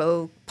overpressure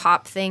bow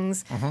pop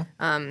things.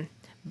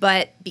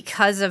 But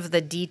because of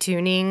the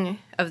detuning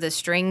of the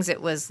strings,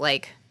 it was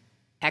like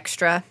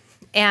extra.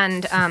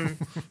 And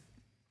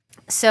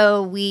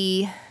so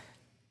I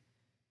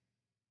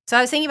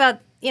was thinking about,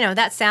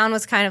 that sound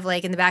was kind of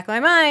like in the back of my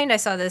mind. I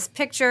saw this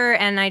picture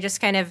and I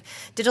just kind of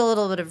did a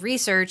little bit of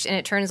research, and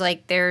it turns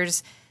like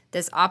there's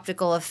this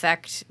optical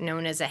effect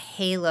known as a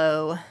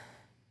halo,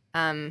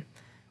 or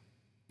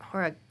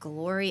a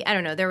glory. I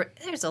don't know.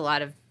 There's a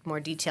lot of more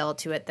detail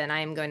to it than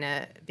I'm going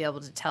to be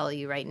able to tell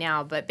you right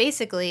now. But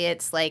basically,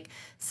 it's like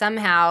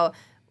somehow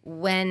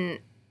when,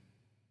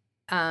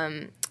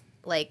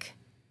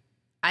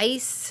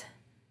 ice,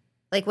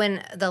 like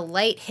when the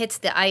light hits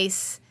the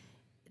ice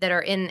that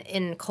are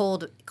in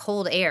cold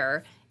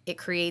air, it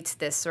creates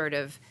this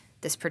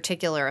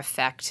particular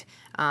effect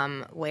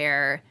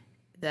where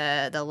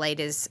the light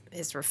is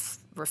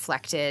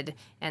reflected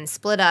and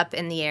split up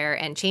in the air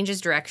and changes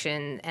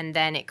direction, and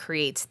then it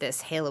creates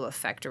this halo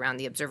effect around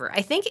the observer.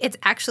 I think it's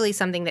actually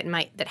something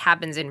that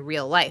happens in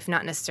real life,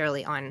 not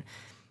necessarily on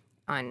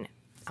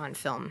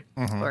film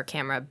or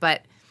camera.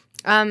 But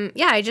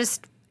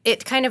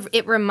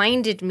it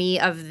reminded me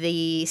of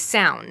the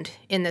sound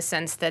in the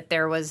sense that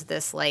there was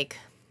this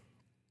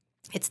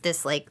it's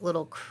this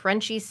little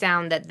crunchy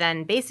sound that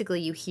then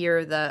basically you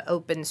hear the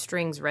open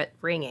strings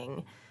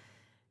ringing.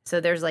 So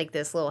there's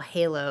this little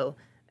halo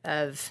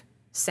of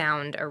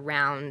sound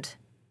around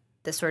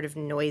the sort of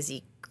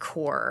noisy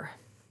core.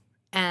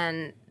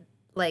 And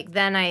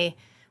then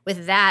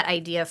with that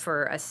idea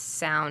for a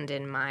sound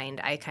in mind,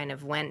 I kind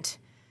of went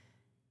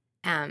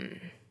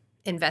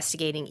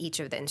investigating each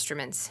of the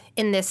instruments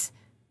in this,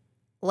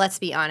 let's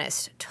be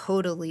honest,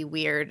 totally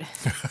weird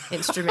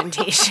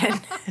instrumentation.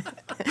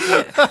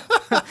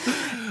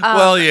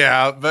 Well,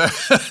 yeah, but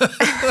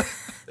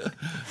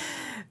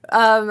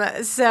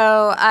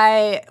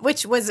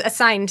which was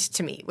assigned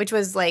to me, which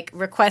was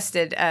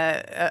requested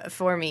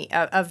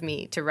of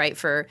me to write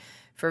for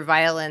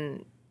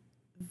violin,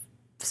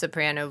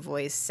 soprano,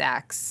 voice,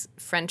 sax,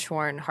 French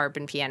horn, harp,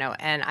 and piano.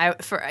 And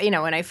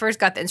when I first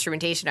got the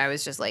instrumentation, I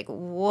was just like,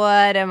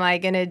 what am I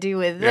gonna do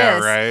with this? Yeah,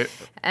 right.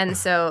 And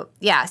so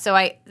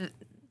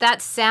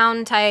that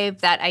sound type,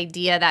 that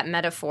idea, that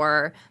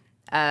metaphor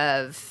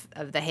of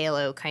the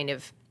halo kind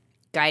of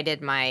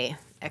guided my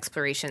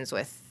explorations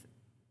with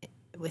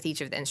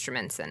each of the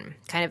instruments, and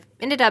kind of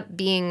ended up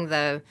being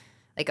a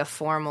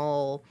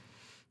formal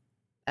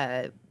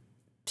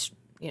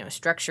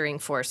structuring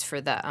force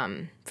for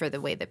the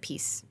way the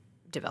piece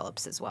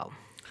develops as well.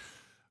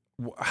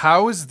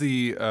 How is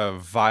the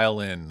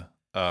violin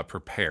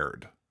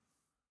prepared?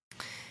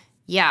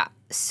 Yeah,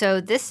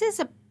 so this is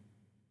a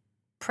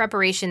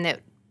preparation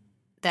that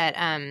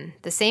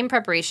the same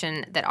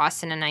preparation that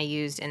Austin and I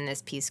used in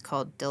this piece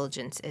called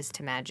 "Diligence is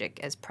to Magic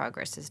as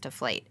Progress is to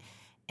Flight."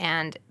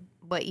 And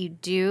what you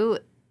do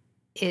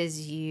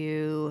is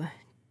you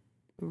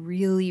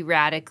really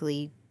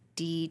radically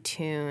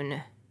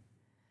detune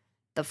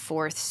the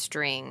fourth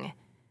string,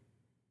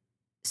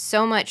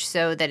 so much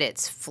so that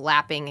it's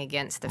flapping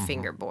against the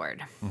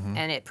fingerboard,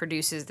 and it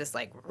produces this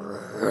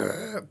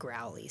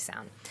growly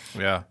sound.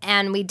 Yeah.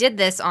 And we did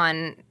this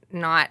on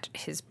not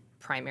his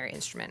primary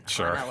instrument,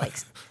 sure, on a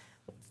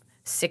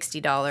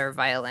 $60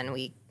 violin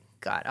we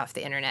got off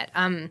the internet.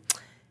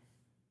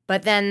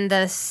 But then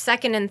the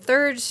second and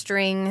third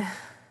string,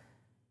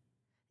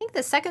 I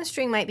think the second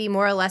string might be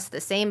more or less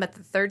the same, but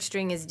the third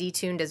string is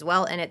detuned as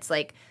well, and it's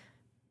like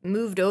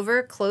moved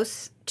over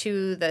close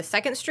to the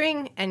second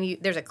string, and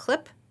there's a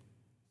clip,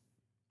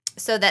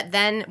 so that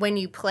then when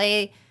you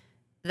play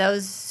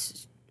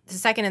those, the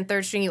second and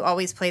third string, you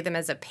always play them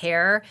as a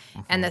pair,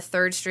 and the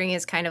third string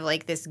is kind of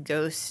like this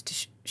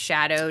ghost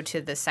shadow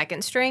to the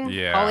second string,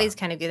 always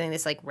kind of giving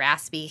this like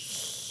raspy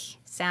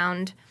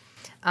sound,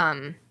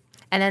 and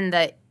then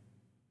the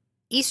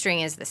E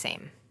string is the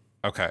same.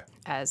 Okay.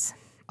 As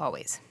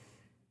always.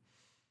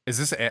 Is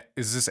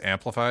this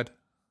amplified?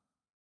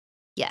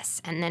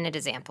 Yes, and then it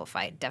is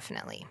amplified,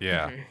 definitely.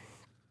 Yeah.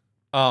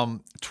 Mm-hmm.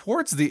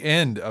 Towards the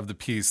end of the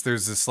piece,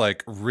 there's this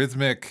like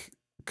rhythmic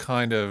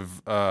kind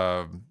of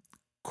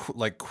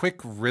like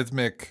quick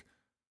rhythmic,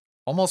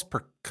 almost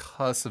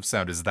percussive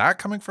sound. Is that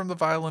coming from the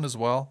violin as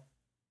well?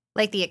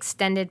 Like the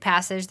extended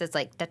passage that's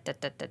like da, da,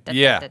 da, da, da,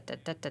 yeah. Da, da,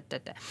 da, da, da,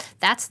 da.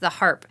 That's the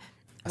harp.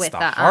 That's the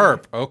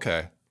harp.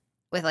 Okay.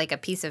 With like a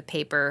piece of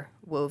paper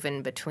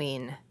woven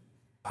between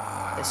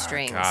the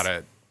strings. Got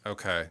it.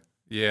 Okay.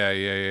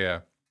 Yeah.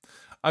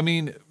 I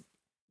mean,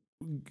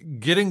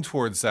 getting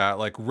towards that,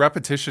 like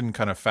repetition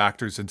kind of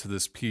factors into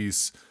this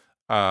piece.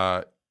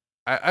 I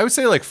would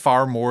say like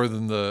far more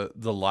than the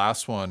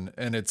last one,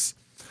 and it's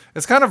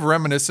kind of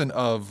reminiscent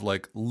of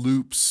like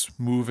loops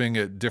moving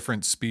at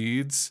different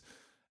speeds,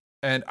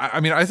 and I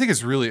mean I think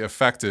it's really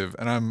effective,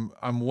 and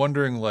I'm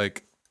wondering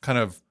like kind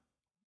of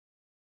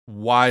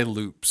why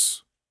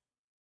loops.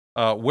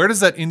 Where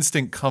does that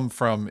instinct come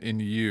from in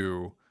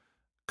you?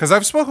 Because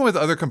I've spoken with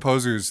other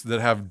composers that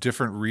have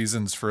different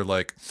reasons for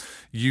like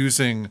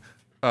using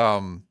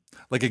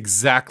like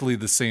exactly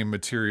the same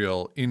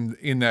material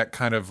in that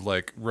kind of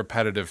like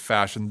repetitive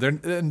fashion.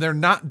 They're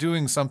not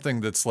doing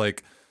something that's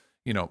like,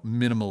 you know,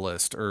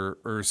 minimalist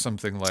or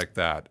something like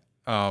that.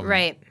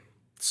 Right.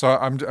 So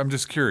I'm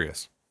just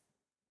curious.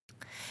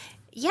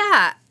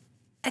 Yeah,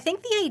 I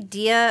think the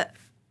idea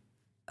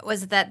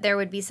was that there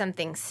would be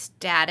something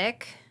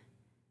static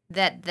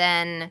that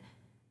then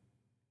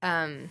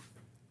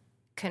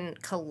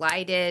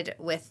collided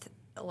with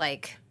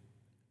like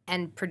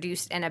and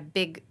produced and a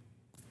big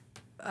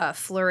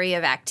flurry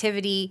of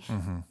activity,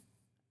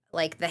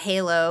 like the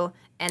halo,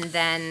 and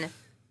then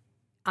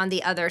on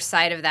the other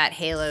side of that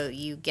halo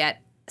you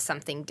get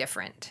something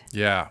different.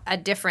 Yeah. A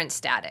different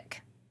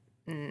static.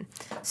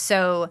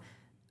 So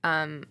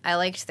I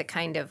liked the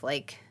kind of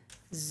like,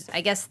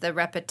 I guess the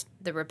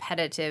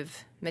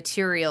repetitive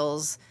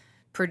materials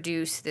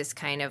produce this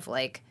kind of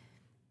like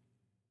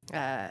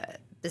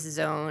this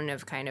zone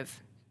of kind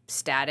of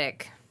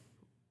static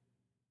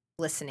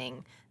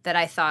listening that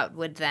I thought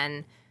would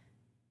then,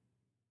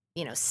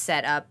 you know,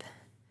 set up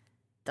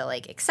the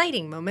like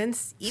exciting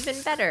moments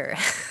even better.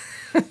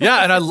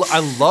 Yeah, and I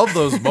love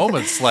those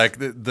moments like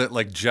that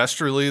like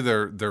gesturally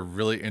they're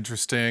really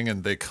interesting,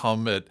 and they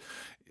come at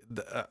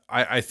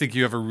I think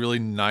you have a really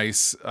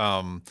nice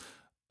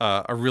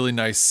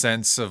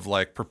sense of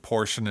like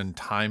proportion and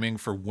timing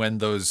for when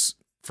those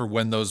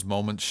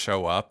moments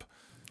show up.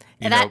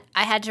 And that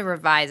I had to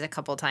revise a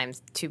couple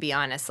times, to be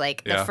honest.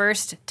 Like the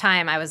first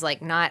time I was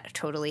like not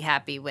totally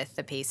happy with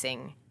the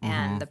pacing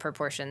and the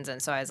proportions,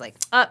 and so I was like,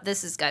 oh,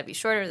 this has got to be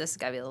shorter, this has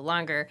got to be a little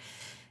longer.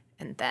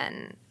 And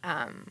then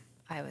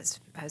I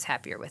was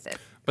happier with it.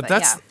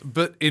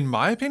 But in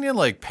my opinion,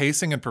 like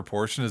pacing and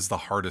proportion is the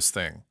hardest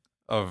thing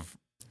of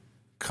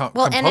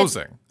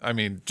composing. I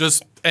mean,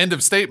 just end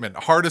of statement.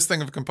 Hardest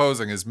thing of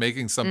composing is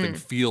making something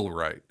feel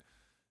right,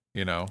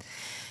 you know?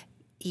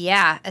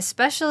 Yeah,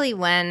 especially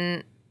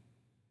when,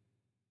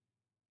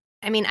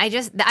 I mean, I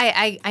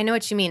know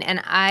what you mean.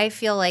 And I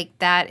feel like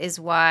that is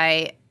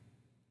why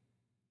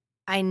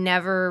I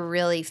never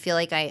really feel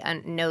like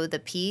I know the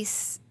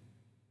piece,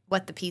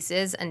 what the piece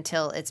is,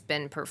 until it's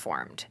been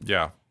performed.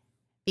 Yeah.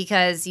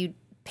 Because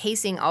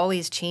pacing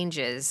always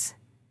changes.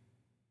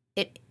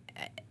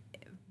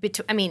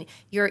 I mean,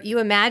 you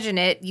imagine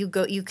it, you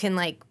can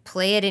like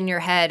play it in your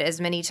head as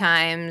many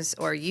times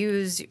or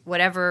use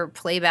whatever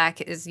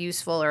playback is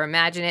useful or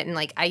imagine it. And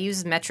like, I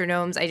use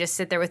metronomes. I just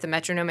sit there with the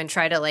metronome and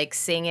try to like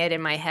sing it in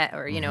my head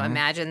or, you know,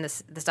 imagine the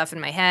stuff in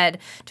my head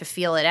to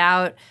feel it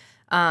out.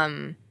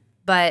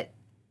 But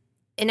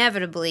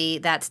inevitably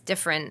that's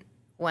different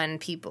when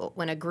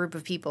a group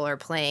of people are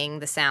playing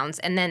the sounds.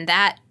 And then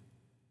that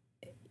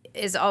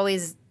is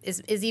always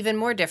is even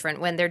more different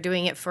when they're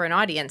doing it for an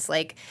audience.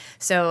 Like,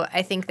 so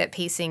I think that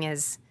pacing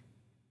is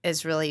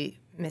really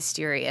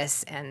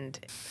mysterious and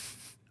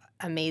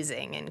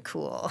amazing and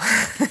cool.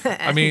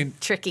 And I mean,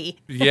 tricky.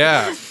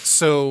 Yeah.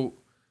 So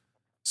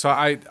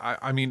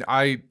I mean,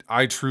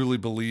 I truly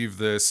believe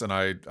this, and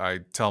I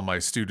tell my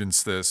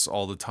students this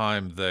all the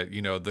time, that,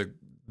 you know,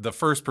 the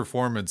first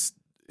performance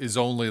is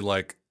only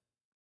like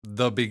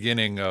the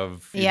beginning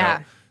of, you know.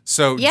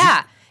 So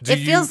yeah. It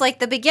feels like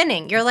the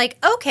beginning. You're like,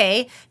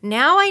 okay,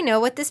 now I know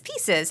what this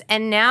piece is,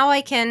 and now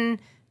I can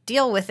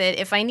deal with it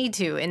if I need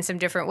to in some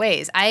different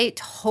ways. I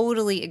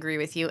totally agree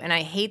with you, and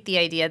I hate the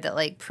idea that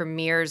like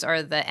premieres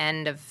are the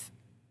end of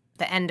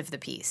the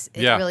piece.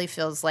 It really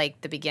feels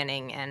like the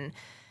beginning, and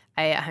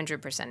I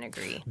 100%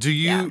 agree. Do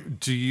Yeah.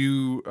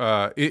 you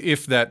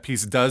if that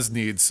piece does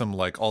need some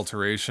like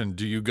alteration,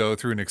 do you go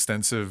through an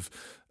extensive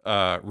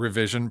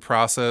revision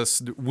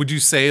process? Would you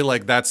say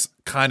like that's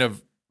kind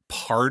of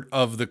part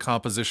of the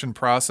composition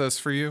process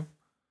for you?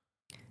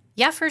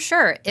 Yeah, for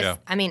sure. Yeah.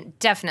 I mean,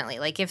 definitely.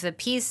 Like if the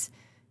piece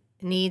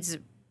needs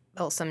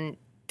some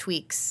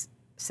tweaks,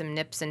 some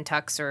nips and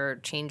tucks or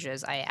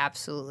changes, I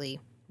absolutely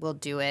will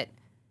do it.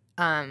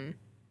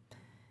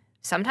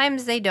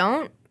 Sometimes they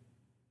don't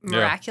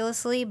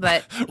miraculously,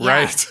 but yeah.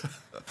 Right.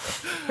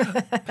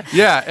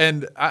 Yeah,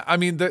 and I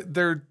mean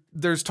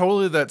there's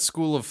totally that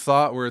school of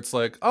thought where it's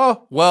like,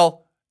 oh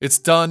well, it's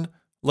done.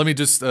 Let me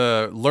just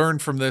learn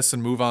from this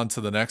and move on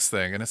to the next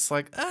thing. And it's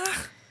like,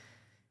 that's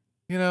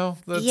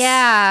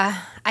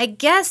Yeah, I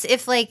guess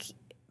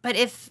but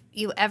if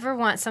you ever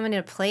want someone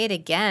to play it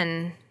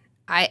again,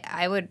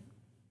 I would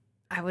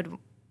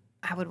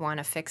want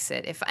to fix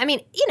it.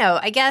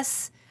 I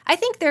guess I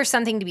think there's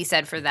something to be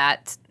said for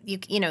that.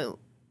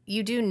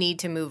 You do need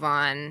to move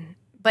on.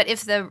 But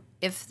if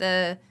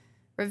the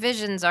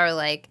revisions are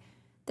like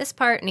this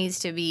part needs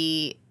to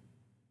be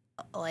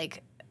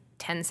like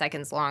 10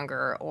 seconds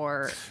longer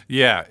or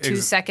 2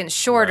 seconds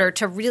shorter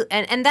right.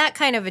 and that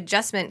kind of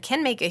adjustment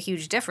can make a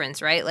huge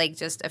difference, right? Like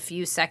just a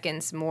few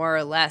seconds more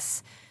or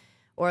less,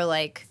 or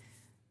like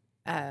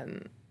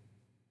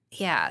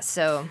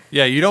so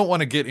yeah, you don't want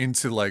to get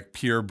into like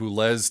Pierre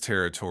Boulez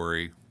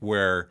territory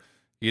where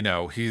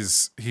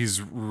he's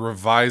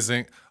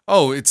revising.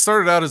 Oh, it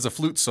started out as a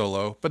flute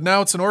solo, but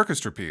now it's an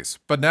orchestra piece,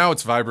 but now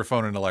it's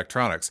vibraphone and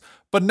electronics,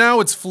 but now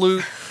it's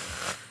flute,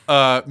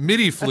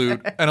 MIDI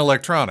flute and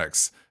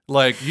electronics.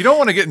 Like you don't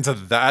want to get into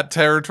that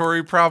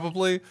territory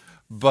probably,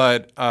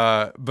 but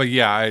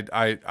yeah,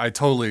 I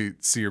totally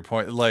see your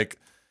point. Like,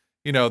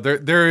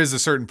 there is a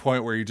certain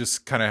point where you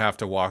just kind of have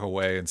to walk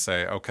away and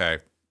say, okay,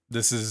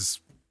 this is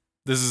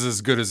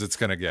as good as it's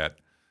going to get.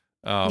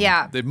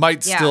 They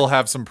might still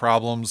have some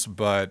problems,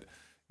 but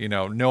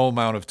no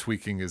amount of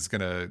tweaking is going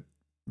to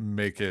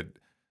make it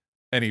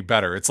any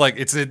better. It's like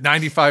it's at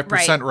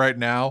 95% right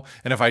now,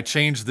 and if I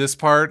change this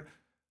part,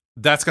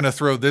 that's going to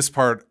throw this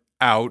part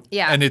out,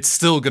 and it's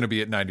still going to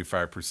be at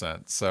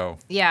 95%. So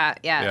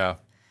yeah.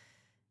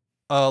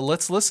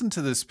 Let's listen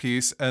to this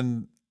piece,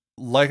 and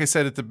like I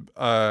said at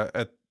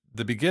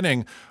the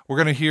beginning, we're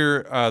going to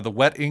hear the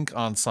Wet Ink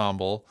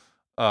Ensemble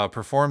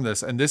perform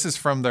this, and this is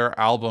from their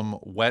album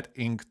Wet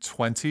Ink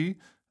 20.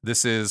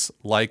 This is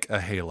Like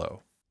a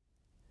Halo.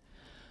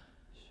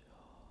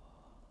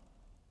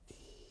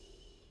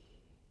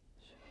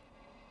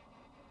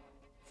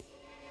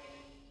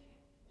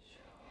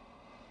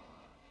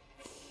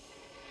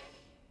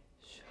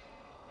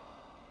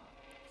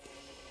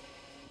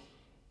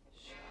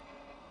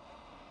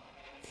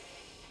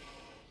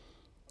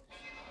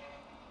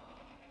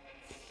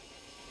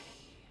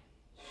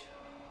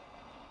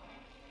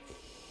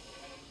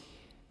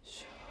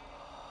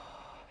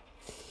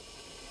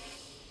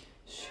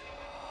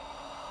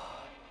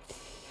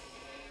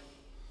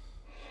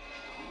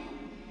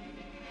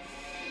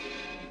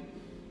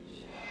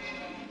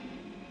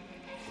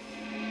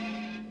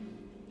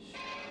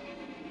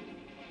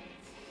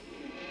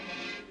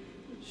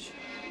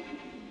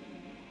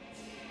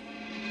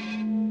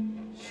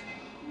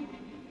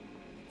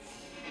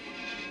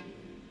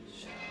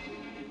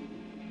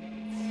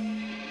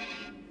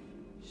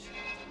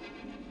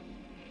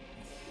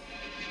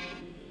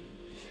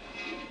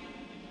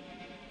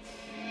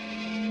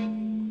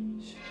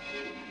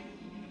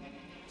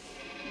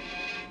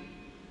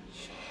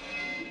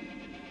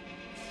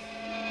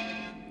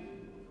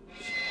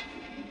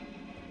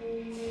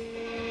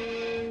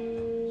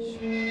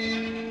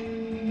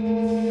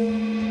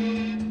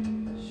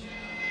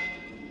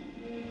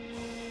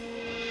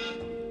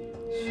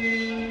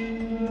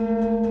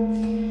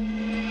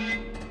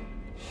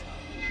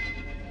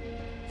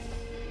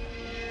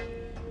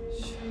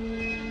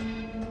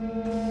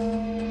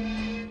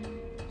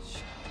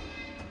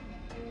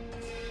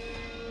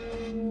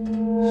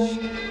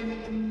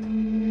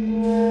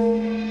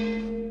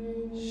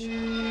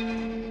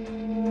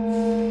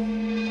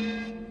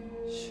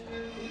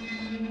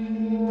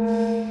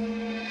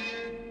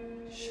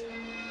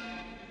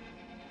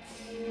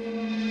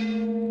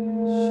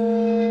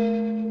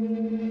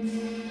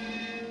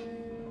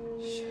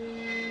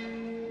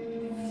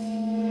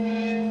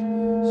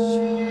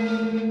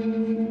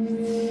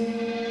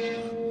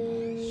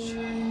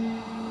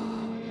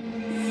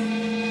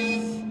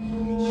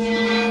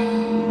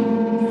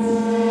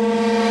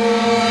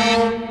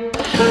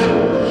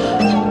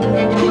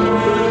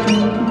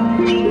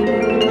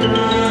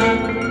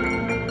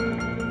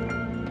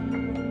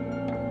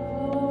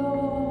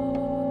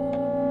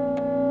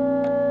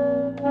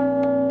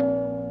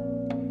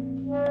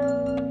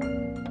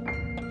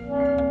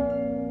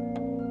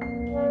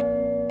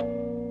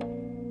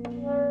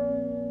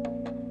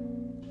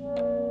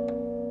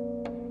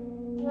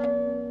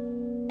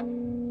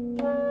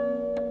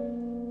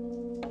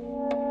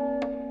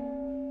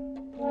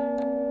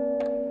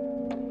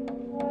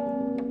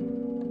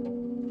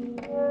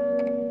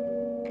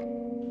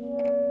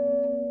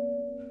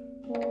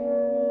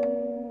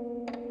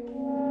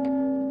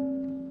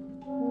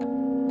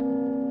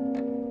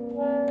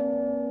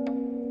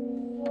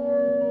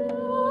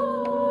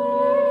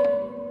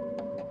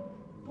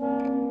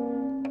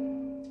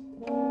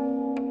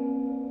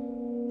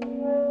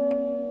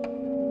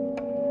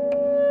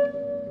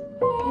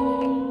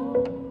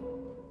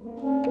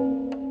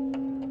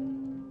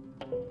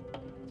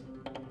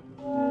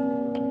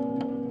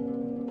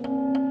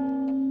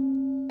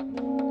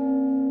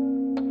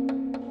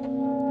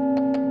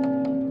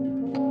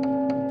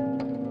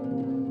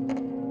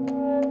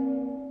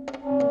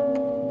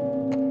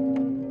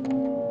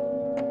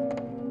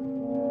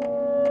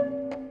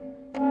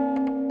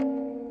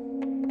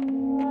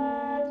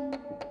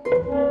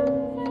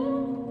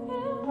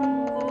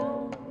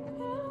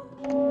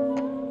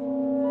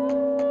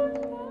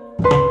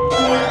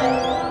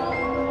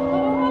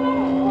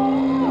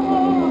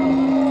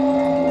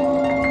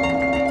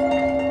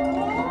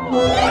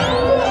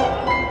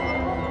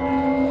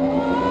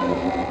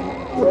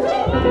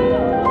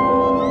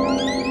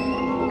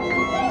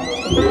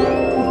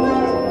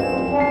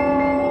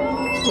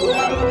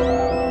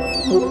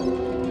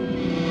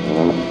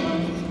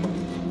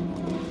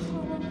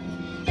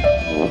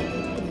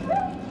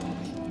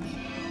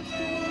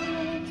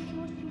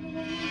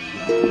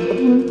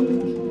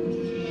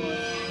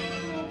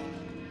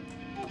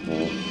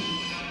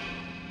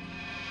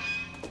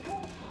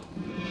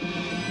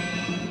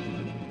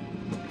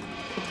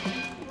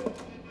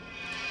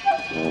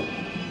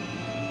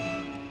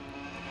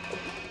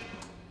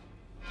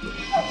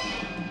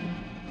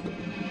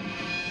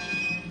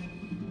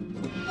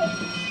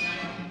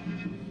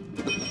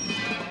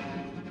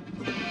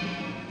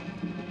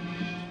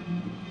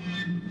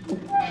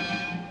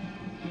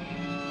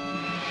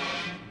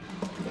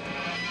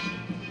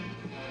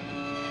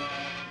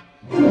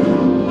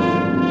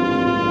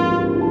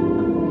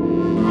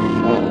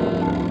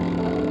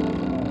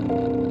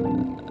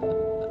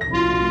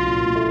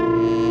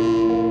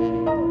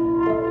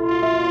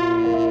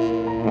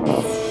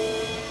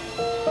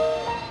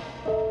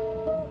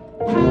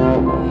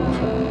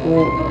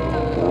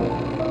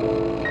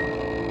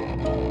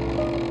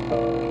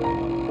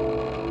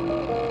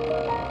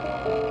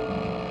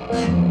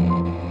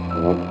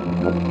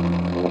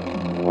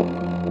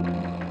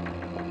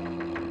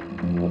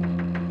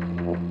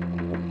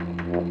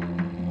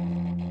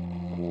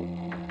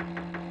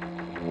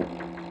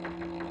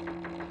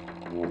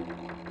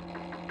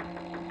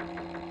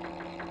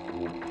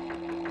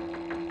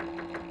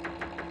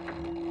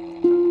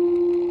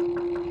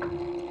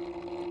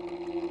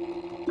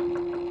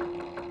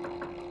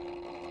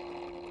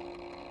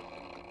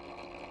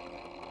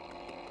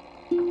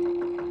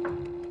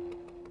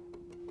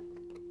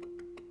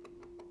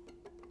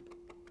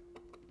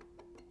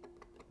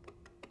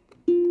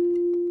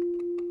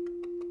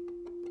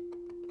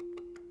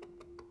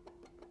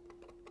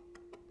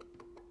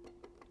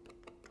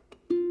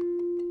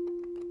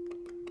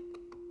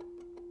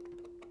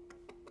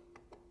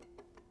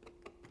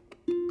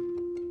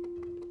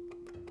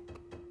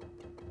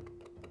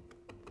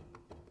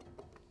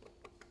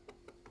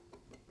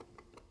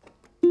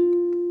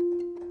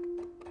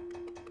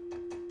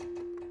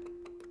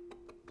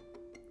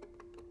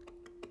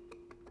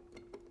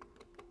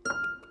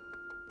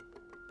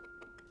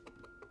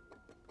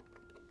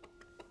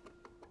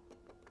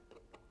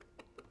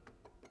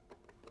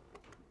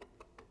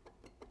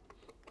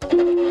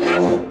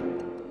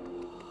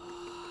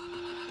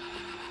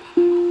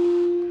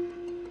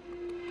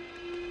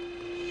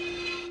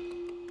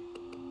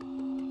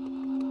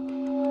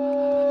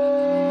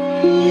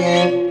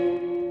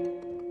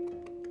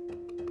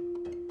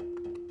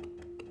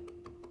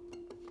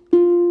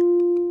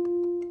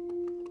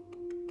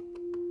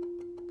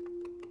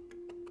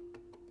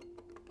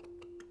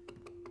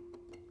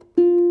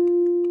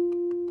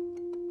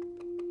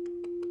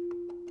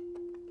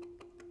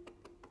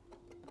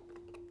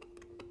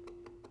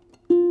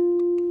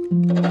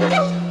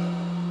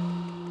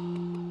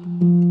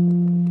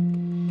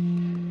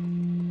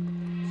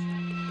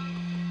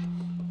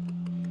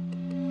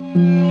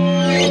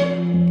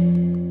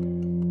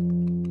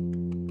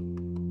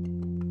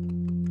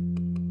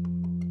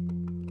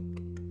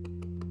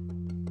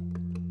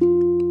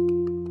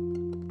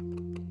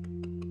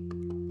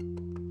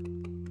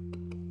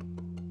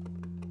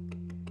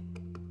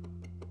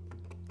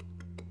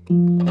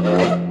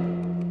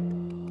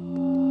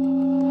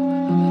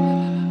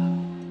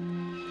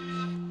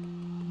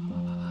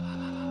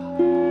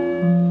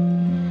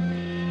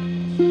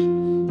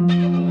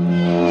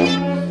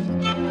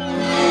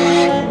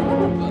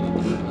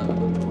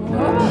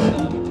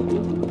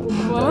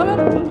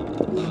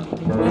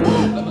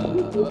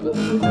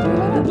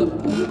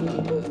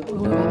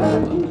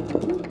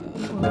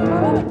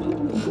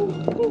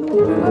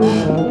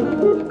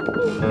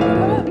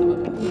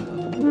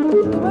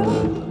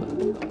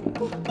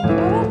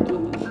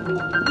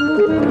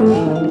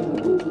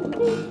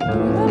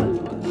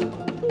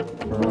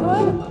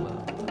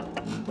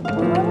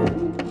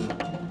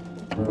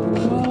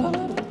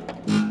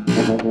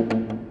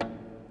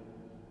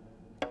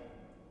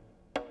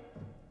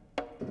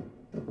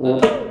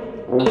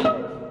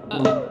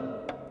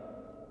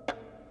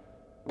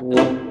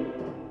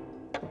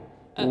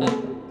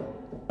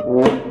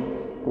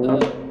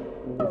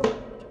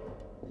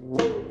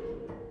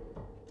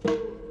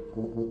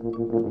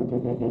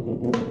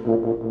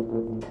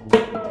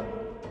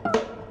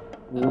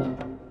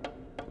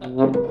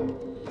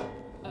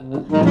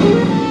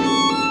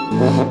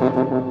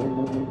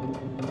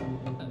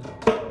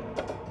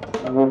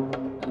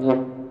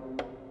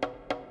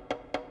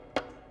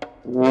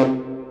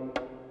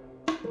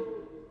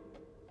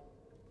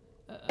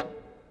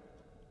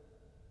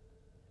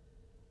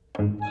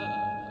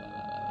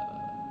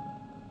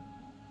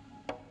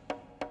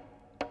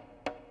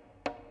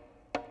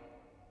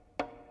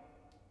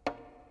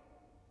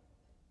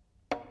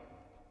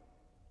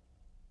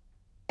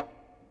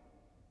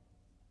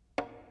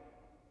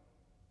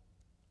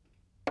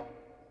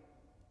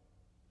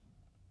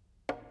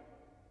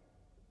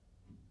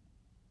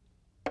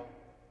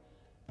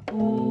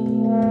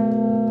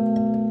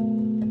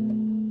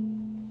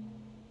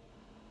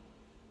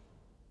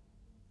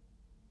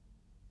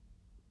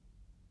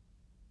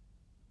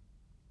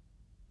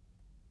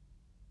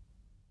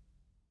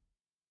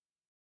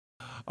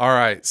 All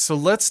right, so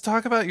let's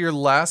talk about your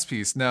last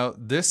piece. Now,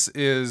 this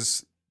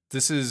is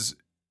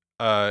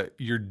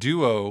your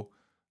duo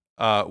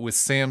with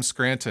Sam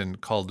Scranton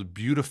called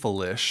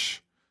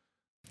Beautifulish.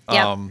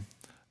 Yep.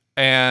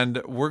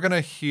 And we're going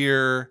to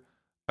hear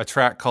a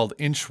track called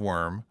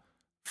Inchworm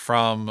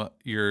from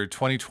your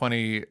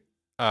 2020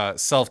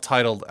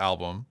 self-titled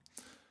album.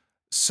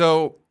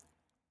 So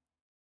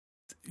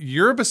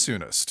you're a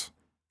bassoonist,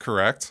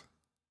 correct?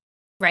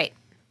 Right.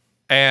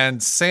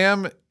 And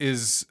Sam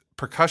is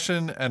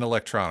percussion and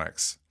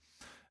electronics.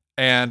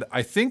 And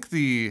I think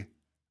the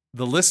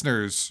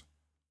listeners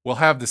will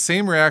have the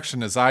same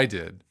reaction as I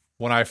did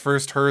when I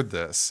first heard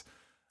this.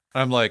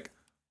 I'm like,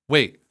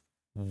 wait,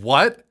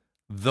 what?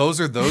 Those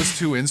are those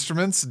two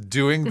instruments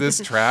doing this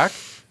track?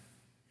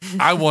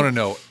 I want to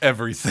know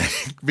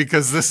everything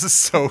because this is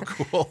so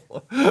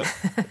cool.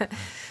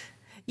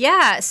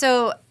 Yeah.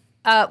 So,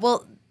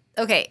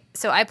 okay.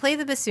 So I play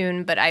the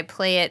bassoon, but I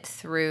play it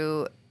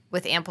through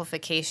with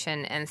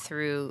amplification and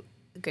through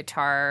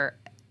guitar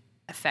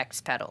effects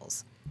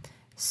pedals.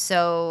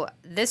 So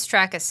this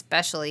track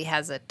especially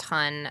has a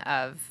ton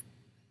of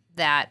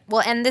that.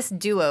 Well, and this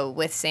duo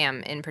with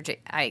Sam in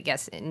particular, I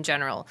guess in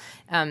general,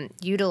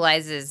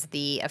 utilizes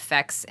the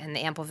effects and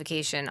the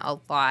amplification a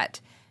lot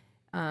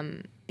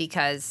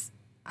because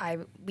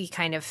we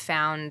kind of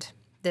found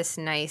this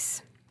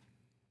nice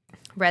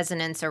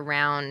resonance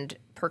around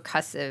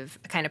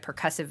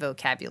percussive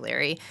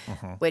vocabulary,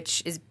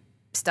 which is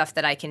stuff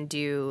that I can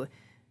do,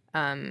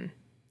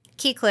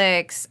 key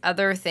clicks,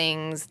 other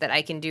things that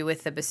I can do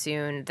with the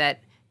bassoon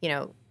that,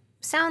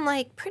 sound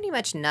like pretty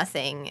much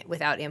nothing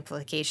without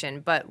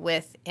amplification, but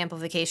with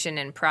amplification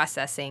and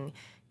processing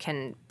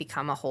can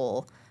become a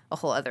whole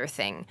other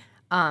thing.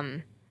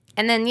 And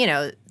then,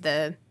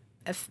 the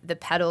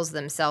pedals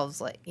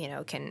themselves,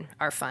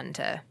 are fun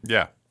to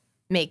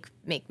make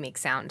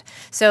sound.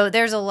 So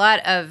there's a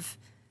lot of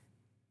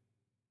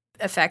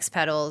effects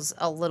pedals,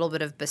 a little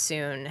bit of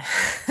bassoon.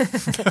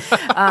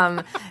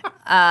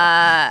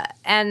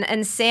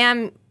 And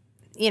Sam,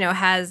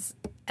 has,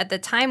 at the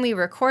time we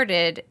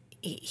recorded,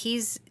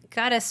 he's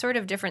got a sort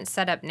of different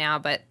setup now,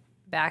 but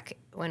back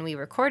when we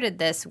recorded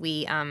this,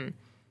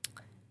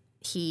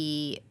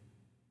 he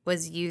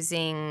was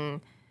using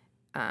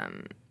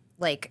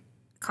like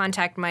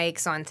contact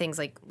mics on things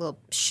like little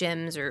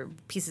shims or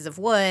pieces of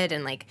wood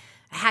and like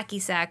a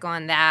hacky sack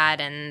on that,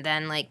 and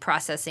then like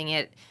processing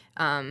it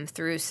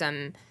through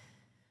some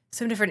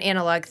different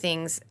analog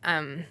things.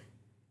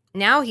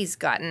 Now he's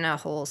gotten a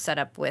whole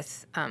setup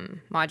with a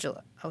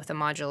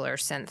modular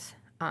synth.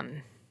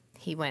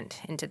 He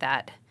went into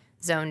that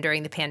zone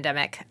during the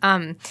pandemic.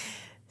 And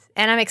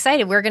I'm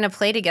excited. We're going to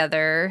play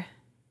together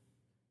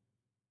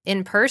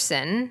in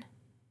person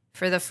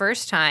for the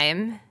first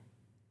time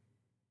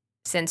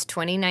since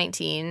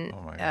 2019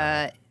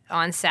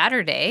 on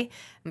Saturday.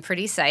 I'm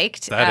pretty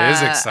psyched. That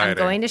is exciting. I'm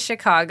going to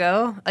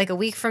Chicago like a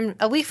week from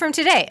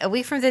today. A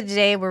week from the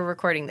day we're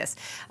recording this.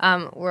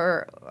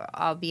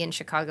 I'll be in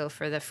Chicago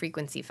for the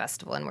Frequency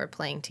Festival, and we're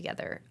playing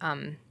together.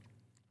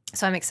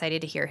 So I'm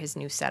excited to hear his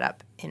new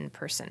setup in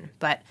person.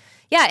 But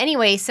yeah,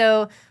 anyway,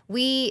 so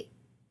we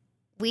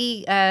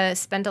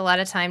spent a lot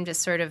of time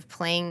just sort of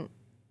playing,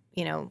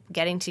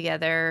 getting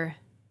together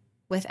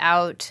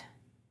without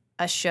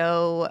a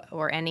show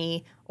or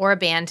a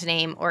band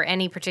name or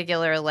any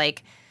particular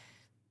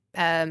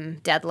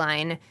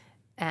deadline,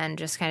 and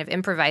just kind of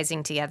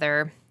improvising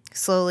together,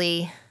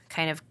 slowly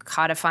kind of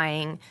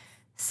codifying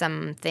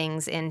some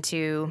things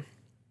into,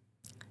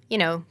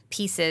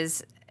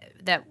 pieces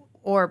that,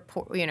 or,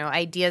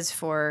 ideas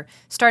for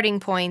starting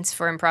points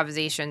for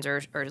improvisations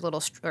or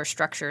little or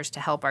structures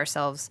to help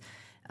ourselves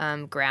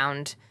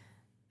ground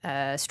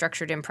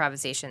structured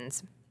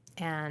improvisations.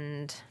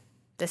 And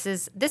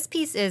this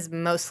piece is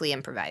mostly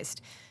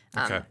improvised.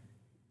 Okay.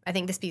 I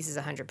think this piece is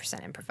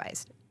 100%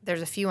 improvised.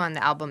 There's a few on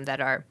the album that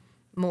are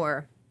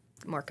more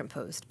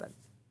composed, but.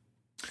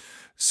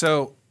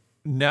 So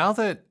now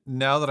that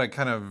I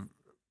kind of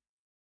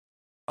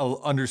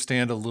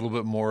understand a little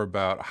bit more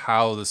about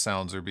how the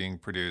sounds are being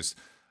produced,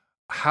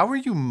 how are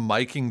you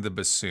miking the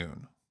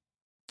bassoon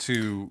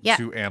to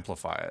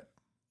amplify it?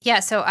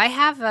 Yeah, so I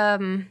have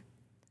a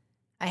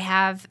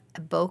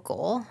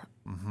bocal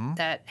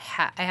that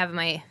I have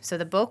so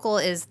the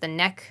bocal is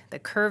the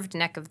curved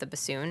neck of the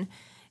bassoon,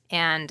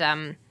 and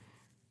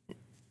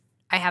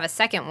I have a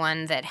second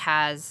one I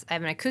have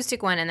an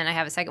acoustic one, and then I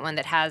have a second one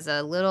that has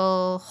a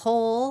little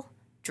hole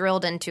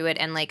drilled into it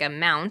and like a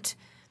mount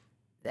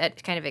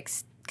that kind of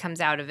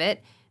comes out of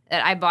it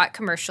that I bought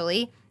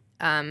commercially.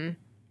 And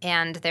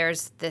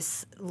there's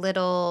this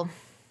little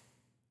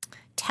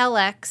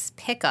Telex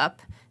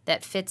pickup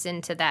that fits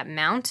into that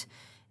mount.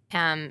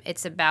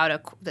 It's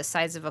about the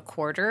size of a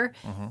quarter,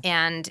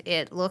 and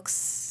it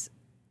looks,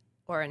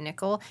 or a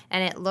nickel,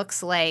 and it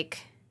looks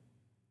like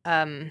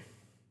kind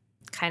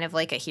of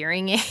like a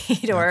hearing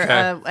aid, or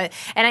and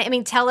I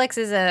mean Telex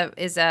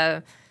is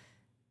a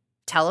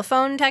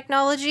telephone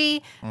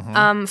technology.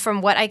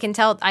 From what I can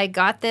tell, I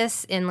got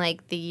this in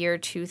like the year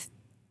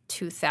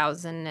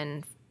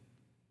 2004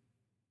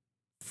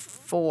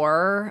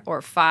 4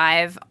 or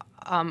 5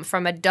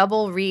 from a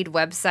double reed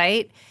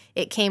website.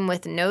 It came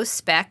with no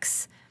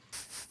specs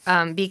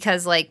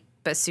because like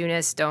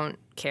bassoonists don't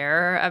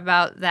care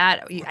about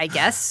that, I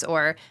guess,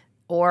 or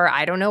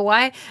I don't know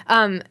why.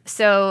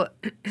 So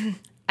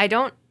I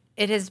don't.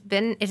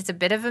 It's a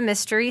bit of a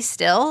mystery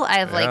still.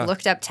 I've like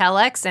looked up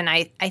Telex, and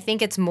I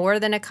think it's more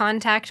than a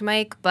contact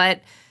mic,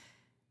 but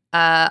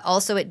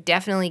also it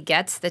definitely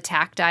gets the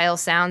tactile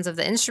sounds of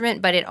the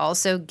instrument, but it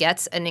also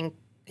gets an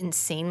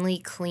insanely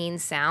clean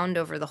sound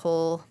over the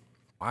whole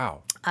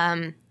Wow.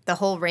 the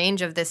whole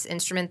range of this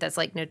instrument that's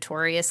like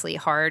notoriously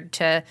hard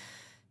to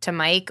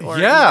mic or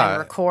even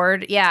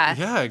record. Yeah.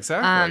 Yeah,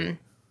 exactly.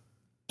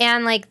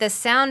 And like the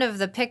sound of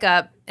the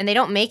pickup, and they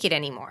don't make it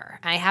anymore.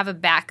 I have a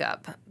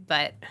backup,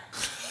 but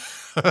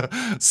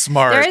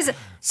Smart.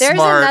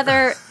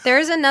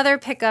 there's another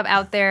pickup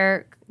out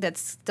there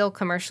that's still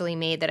commercially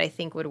made that I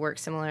think would work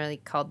similarly,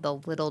 called the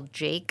Little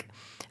Jake.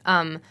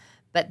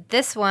 But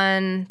this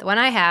one, the one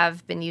I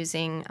have been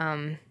using,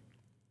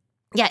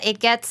 it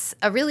gets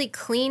a really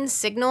clean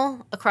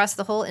signal across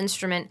the whole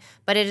instrument,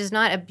 but it is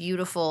not a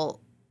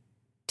beautiful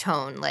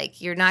tone.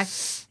 Like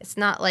it's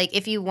not like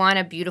if you want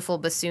a beautiful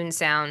bassoon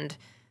sound,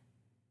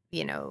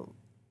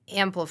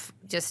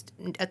 just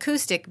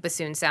acoustic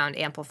bassoon sound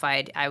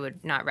amplified, I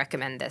would not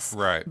recommend this.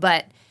 Right.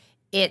 But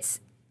it's...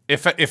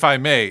 If I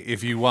may,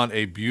 if you want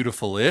a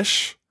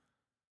beautiful-ish...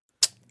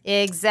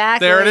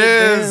 Exactly. There it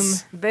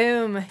is.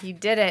 Boom. You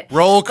did it.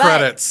 Roll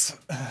credits.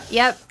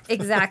 Yep,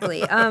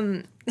 exactly.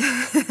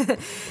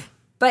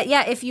 But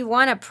yeah, if you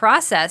want to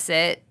process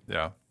it...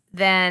 Yeah.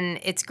 Then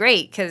it's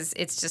great because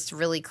it's just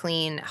really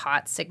clean,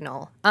 hot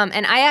signal. And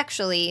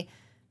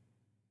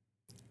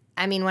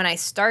when I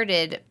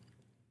started,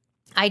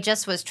 I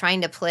just was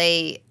trying to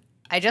play,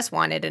 I just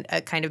wanted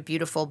a kind of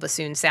beautiful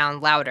bassoon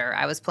sound louder.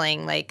 I was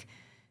playing like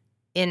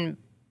in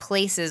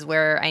places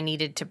where I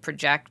needed to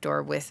project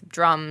or with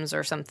drums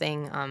or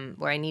something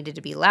where I needed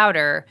to be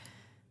louder.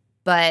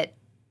 But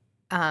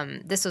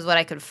this was what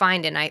I could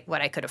find and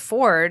what I could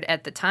afford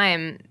at the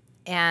time.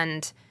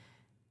 And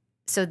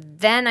so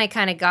then I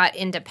kind of got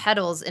into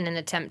pedals in an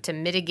attempt to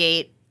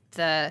mitigate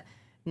the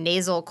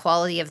nasal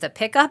quality of the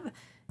pickup.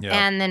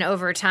 Yeah. And then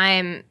over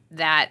time,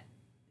 that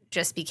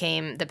just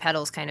became the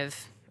pedals kind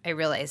of, I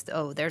realized,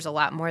 there's a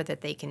lot more that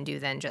they can do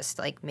than just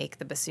like make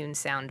the bassoon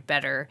sound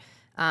better.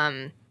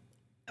 Then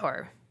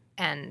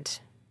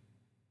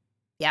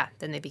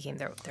they became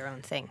their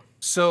own thing.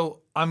 So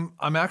I'm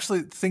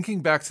actually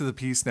thinking back to the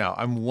piece now.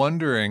 I'm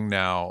wondering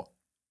now,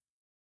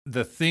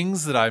 the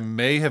things that I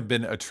may have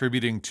been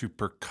attributing to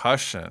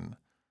percussion,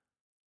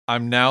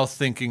 I'm now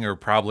thinking are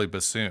probably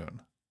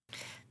bassoon.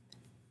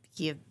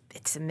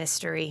 It's a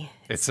mystery.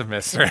 It's a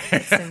mystery.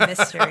 It's a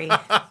mystery.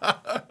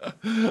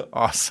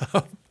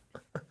 Awesome.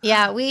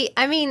 Yeah,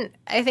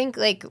 I think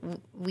like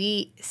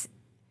we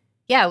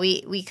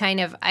kind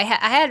of, I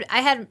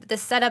had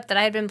this setup that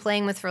I had been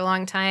playing with for a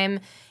long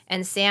time,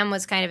 and Sam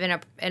was kind of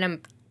in a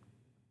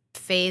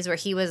phase where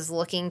he was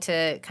looking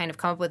to kind of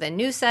come up with a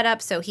new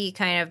setup, so he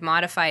kind of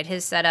modified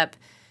his setup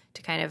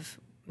to kind of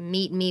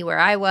meet me where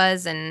I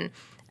was, and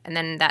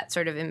then that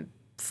sort of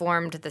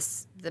informed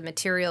the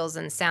materials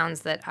and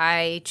sounds that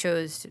I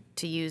chose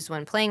to use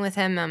when playing with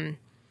him.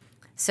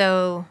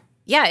 So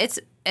yeah,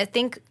 I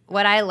think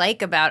what I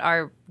like about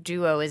our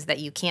duo is that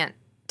you can't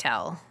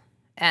tell,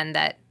 and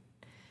that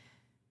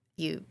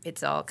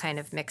it's all kind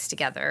of mixed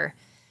together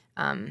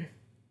in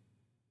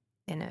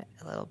a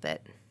little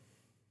bit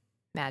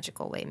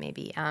magical way,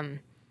 maybe.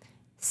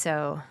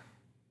 So,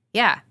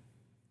 yeah.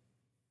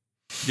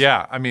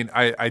 Yeah,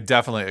 I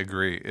definitely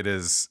agree. It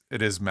is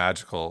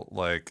magical.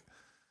 Like,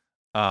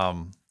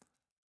 and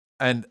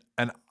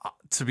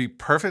to be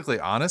perfectly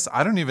honest,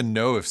 I don't even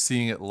know if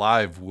seeing it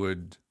live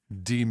would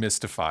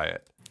demystify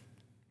it.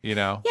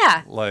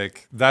 Yeah.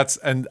 Like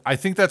and I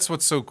think that's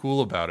what's so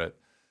cool about it.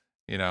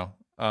 There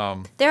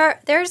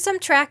are some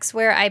tracks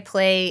where I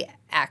play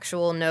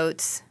actual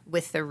notes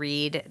with the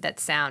reed that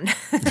sound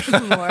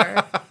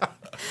more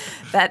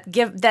that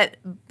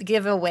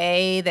give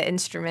away the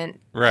instrument,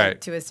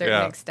 right, to a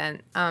certain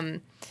extent.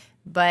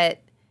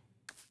 But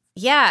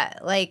yeah,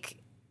 like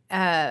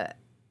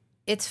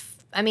it's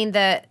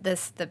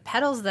the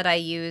pedals that I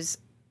use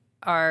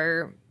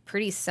are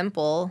pretty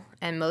simple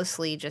and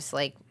mostly just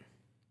like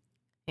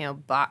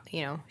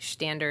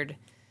standard.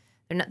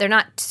 They're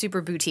not super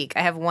boutique.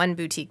 I have one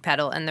boutique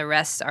pedal, and the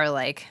rest are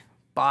like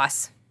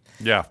Boss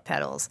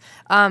pedals.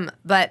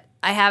 But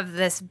I have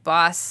this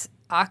Boss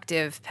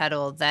octave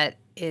pedal that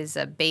is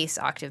a bass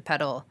octave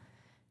pedal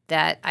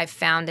that I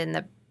found in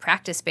the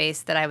practice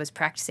space that I was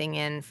practicing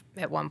in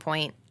at one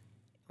point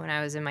when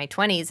I was in my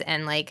 20s,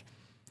 and like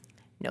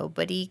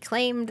nobody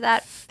claimed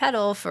that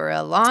pedal for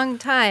a long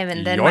time,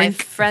 and then my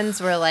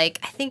friends were like,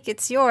 "I think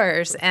it's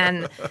yours,"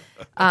 and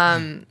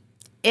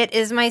it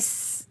is my.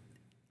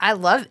 I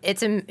love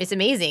it's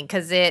amazing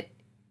because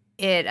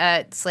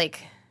it's like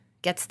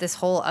gets this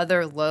whole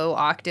other low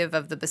octave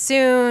of the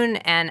bassoon,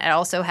 and it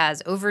also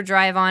has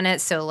overdrive on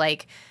it. So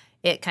like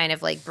it kind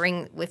of like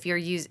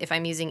if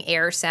I'm using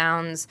air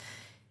sounds,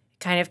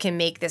 kind of can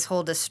make this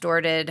whole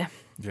distorted,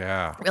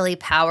 Yeah. really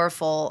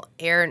powerful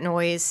air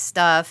noise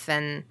stuff.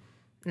 And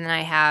then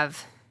I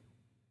have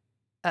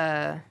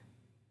a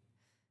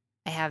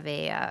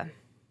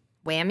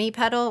whammy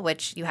pedal,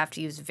 which you have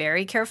to use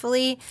very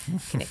carefully,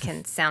 and it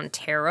can sound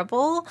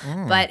terrible,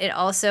 but it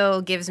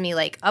also gives me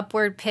like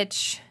upward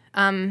pitch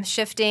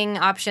shifting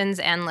options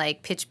and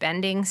like pitch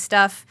bending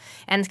stuff,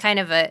 and kind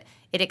of it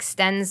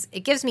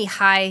gives me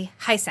high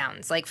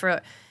sounds. Like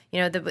for,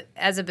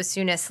 as a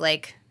bassoonist,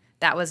 like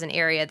that was an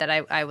area that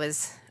I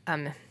was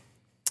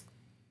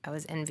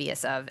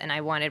envious of, and I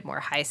wanted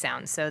more high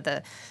sounds. So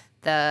the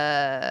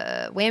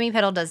whammy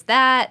pedal does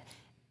that.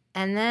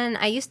 And then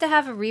I used to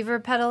have a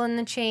reverb pedal in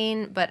the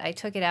chain, but I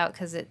took it out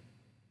because it.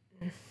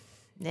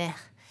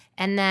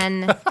 And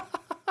then but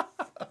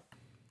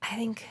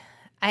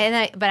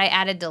I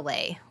added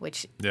delay,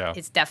 which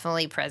is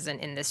definitely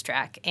present in this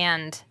track.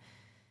 And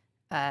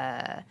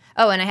and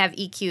I have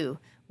EQ,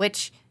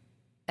 which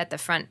at the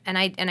front, and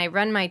I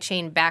run my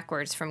chain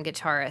backwards from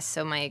guitarist,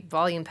 so my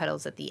volume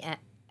pedal's at the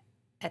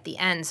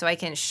end, so I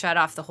can shut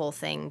off the whole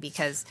thing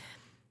because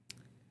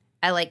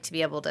I like to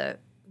be able to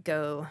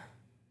go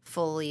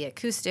fully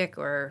acoustic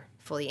or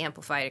fully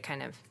amplified to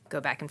kind of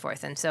go back and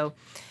forth. And so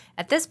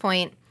at this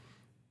point,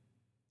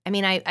 I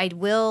mean, I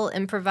will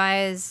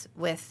improvise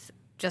with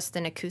just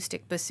an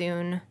acoustic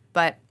bassoon,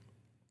 but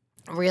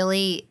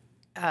really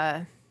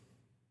I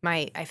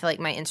feel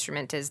like my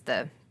instrument is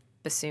the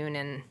bassoon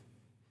and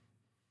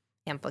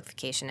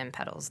amplification and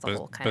pedals, the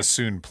whole kind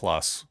bassoon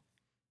plus.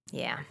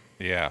 Yeah.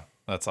 Yeah,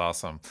 that's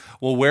awesome.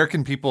 Well, where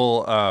can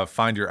people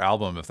find your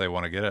album if they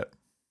want to get it?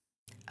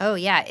 Oh,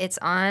 yeah, it's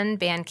on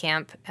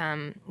Bandcamp.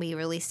 We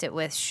released it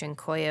with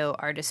Shinkoyo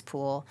Artist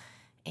Pool,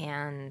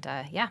 and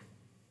you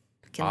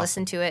can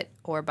listen to it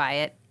or buy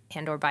it,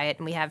 and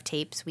we have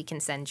tapes we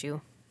can send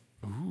you.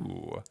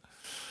 Ooh.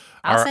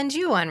 I'll send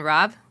you one,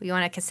 Rob. You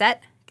want a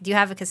cassette? Do you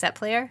have a cassette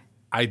player?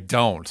 I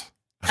don't.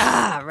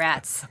 Ah,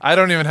 rats. I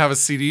don't even have a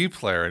CD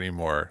player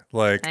anymore.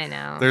 Like, I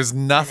know. There's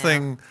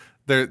nothing,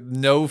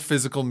 no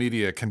physical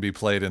media can be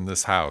played in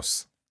this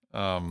house.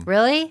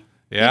 Really?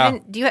 Yeah.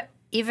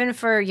 Even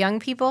for young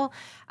people,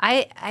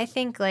 I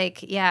think I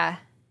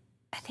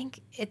think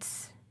it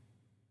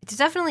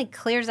definitely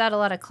clears out a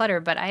lot of clutter,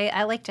 but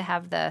I like to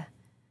have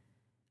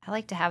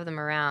them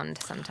around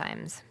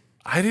sometimes.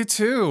 I do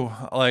too.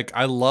 Like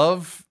I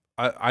love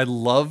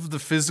the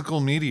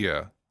physical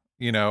media.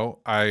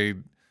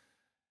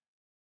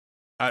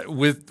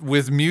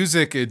 With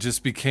music, it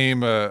just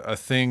became a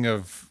thing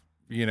of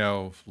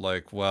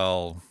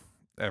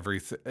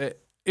everything.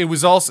 It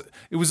was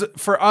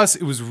for us,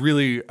 it was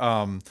really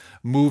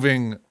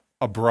moving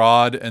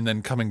abroad and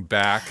then coming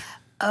back.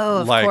 Oh,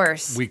 of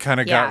course. We kind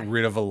of got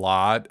rid of a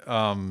lot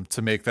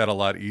to make that a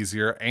lot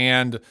easier.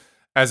 And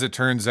as it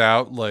turns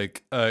out,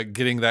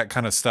 getting that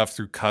kind of stuff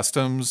through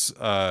customs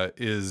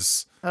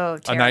is a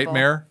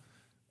nightmare.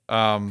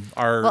 Well,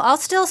 I'll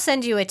still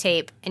send you a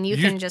tape, and you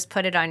can just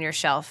put it on your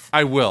shelf.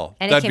 I will.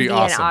 And That'd it can be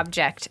awesome.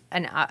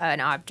 an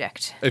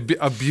object.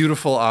 A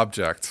beautiful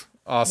object.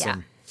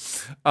 Awesome.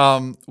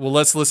 Yeah. Well,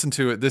 let's listen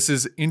to it. This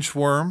is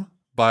Inchworm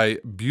by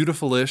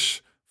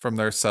Beautifulish from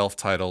their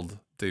self-titled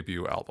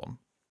debut album.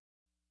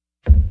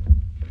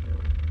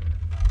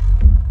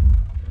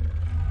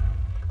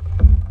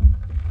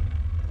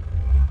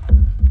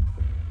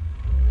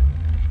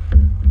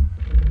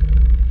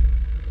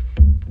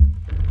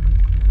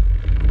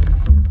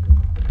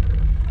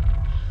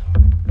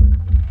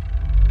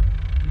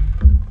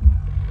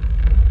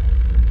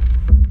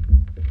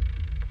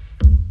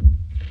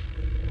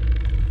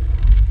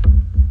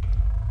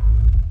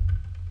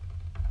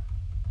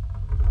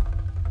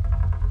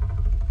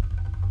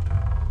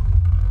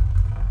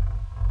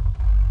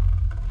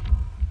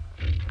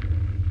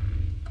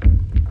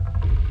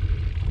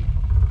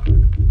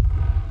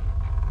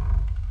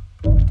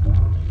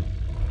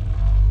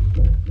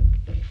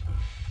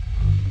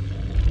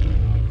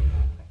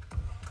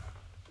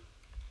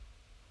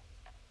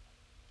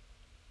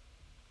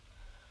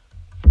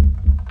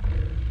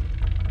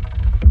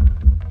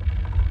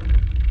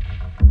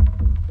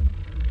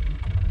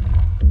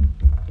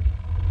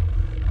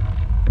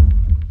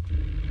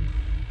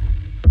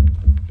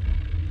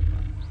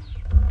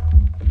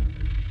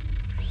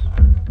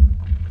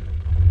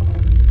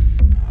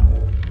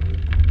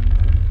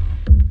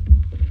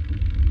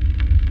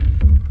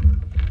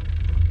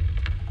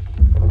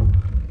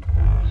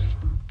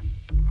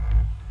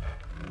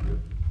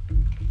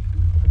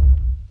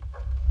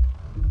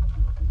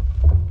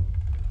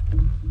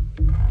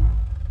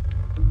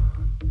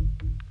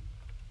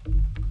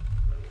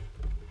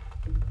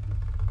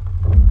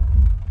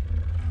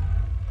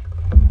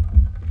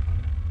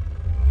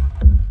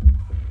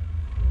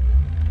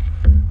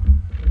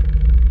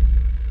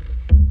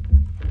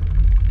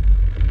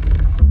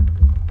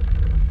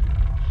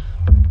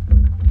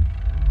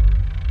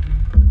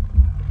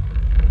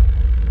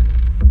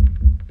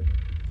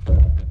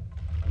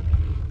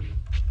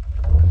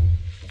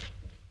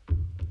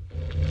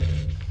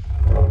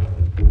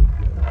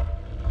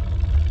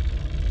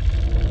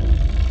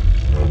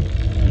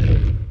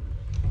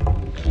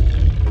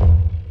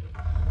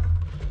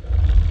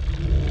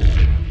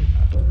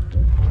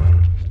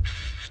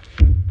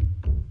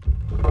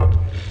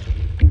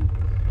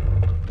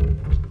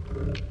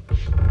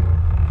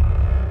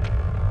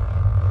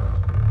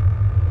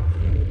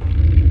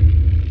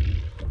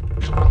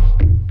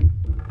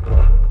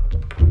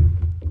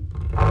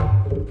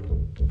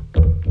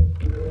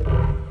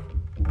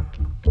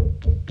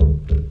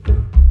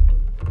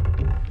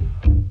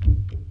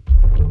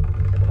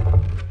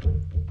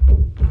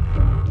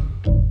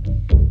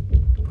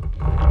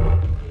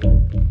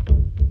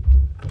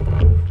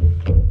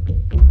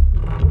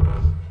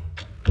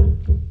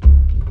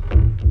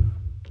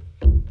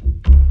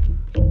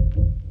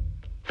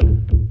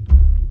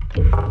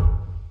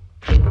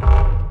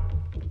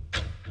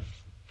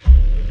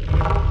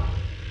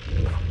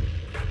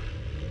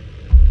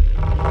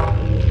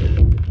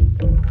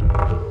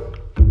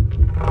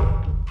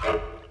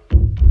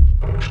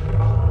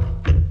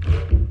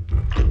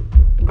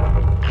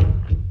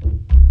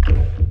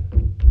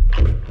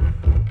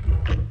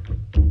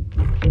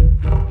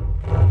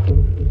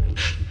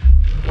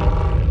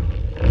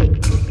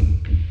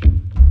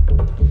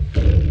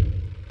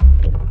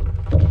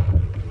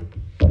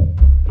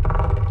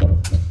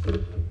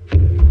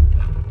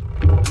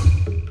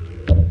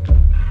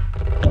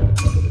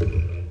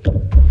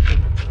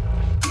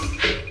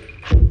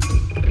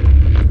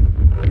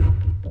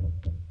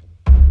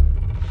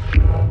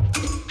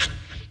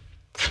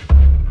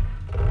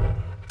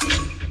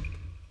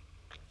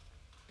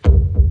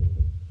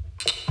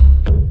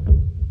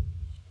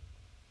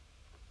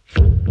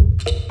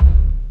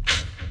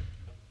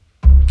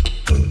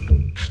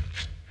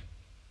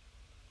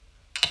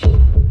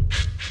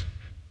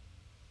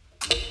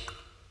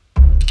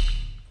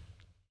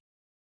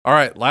 All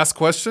right, last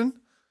question.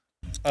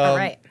 All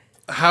right.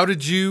 How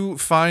did you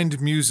find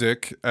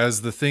music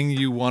as the thing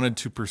you wanted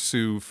to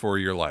pursue for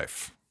your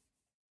life?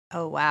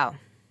 Oh, wow.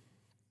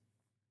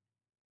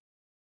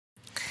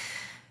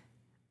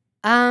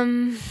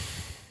 I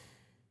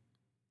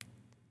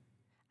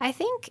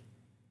think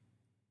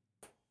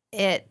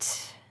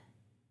it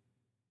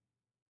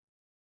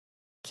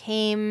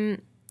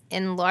came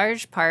in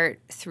large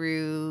part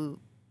through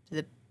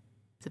the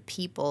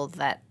people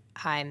that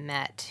I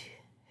met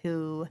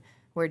who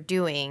were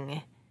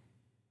doing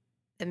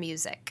the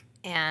music.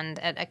 And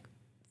at a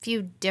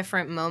few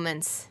different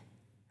moments,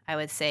 I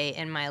would say,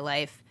 in my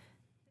life,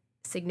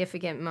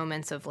 significant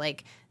moments of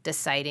like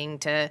deciding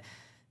to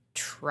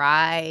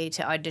try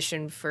to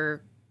audition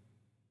for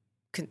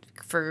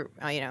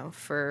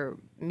for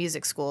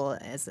music school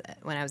as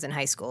when I was in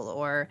high school,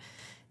 or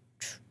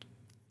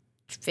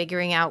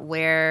figuring out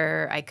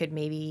where I could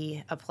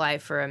maybe apply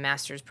for a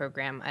master's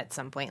program at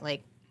some point.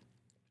 Like,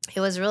 it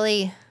was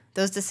really,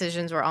 those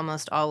decisions were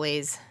almost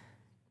always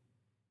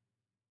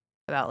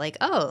about like,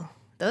 oh,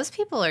 those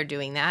people are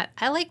doing that.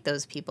 I like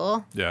those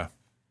people. Yeah.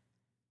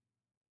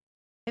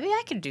 Maybe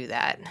I could do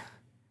that.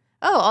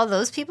 Oh, all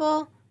those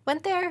people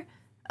went there?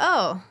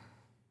 Oh,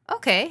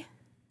 okay.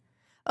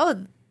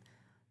 Oh,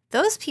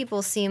 those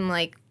people seem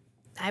like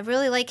I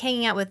really like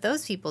hanging out with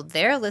those people.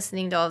 They're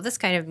listening to all of this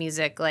kind of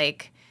music,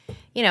 like,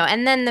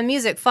 and then the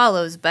music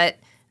follows. But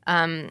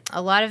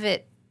a lot of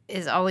it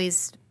has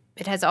always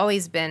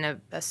been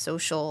a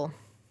social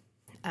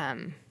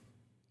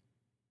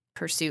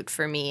pursuit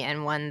for me,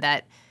 and one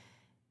that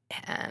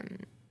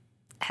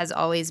has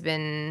always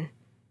been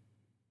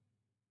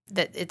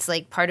that it's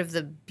like part of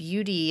the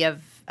beauty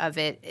of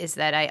it is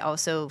that I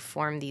also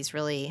form these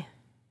really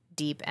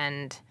deep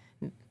and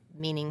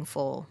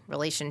meaningful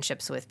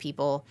relationships with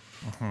people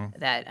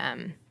that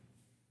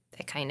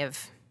kind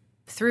of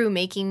through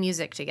making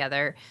music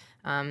together.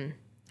 I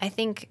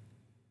think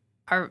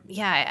I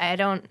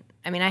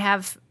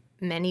have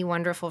many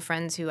wonderful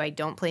friends who I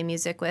don't play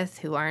music with,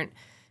 who aren't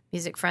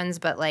music friends,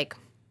 but like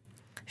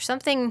there's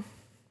something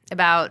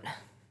about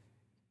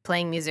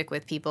playing music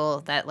with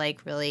people that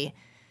like really,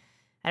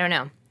 I don't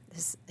know,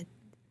 it's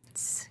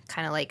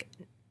kind of like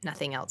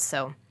nothing else.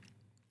 So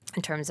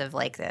in terms of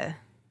like the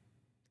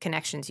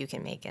connections you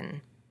can make, and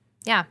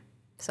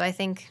so I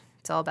think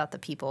it's all about the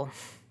people.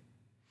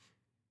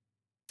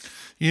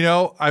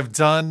 I've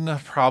done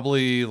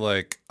probably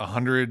like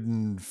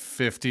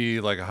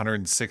 150, like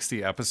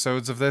 160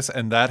 episodes of this,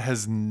 and that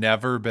has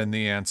never been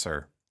the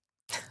answer.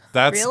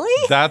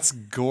 Really? That's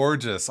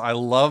gorgeous. I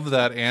love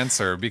that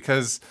answer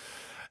because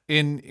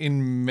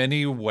in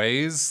many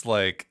ways,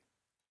 like,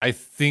 I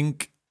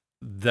think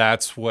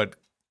that's what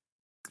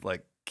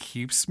like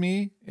keeps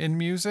me in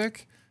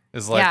music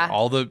is like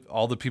all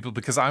the people,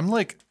 because I'm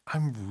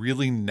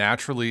really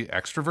naturally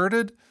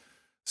extroverted.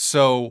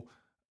 So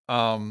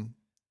the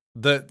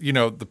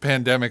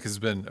pandemic has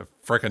been a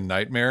freaking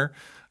nightmare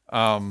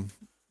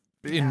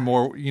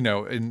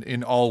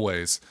in all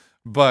ways.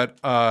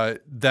 But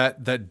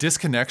that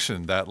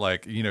disconnection, that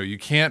like, you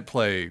can't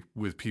play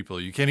with people,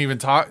 you can't even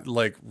talk,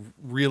 like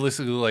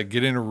realistically, like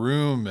get in a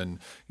room and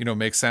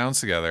make sounds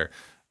together.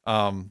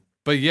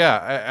 But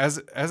yeah,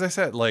 as I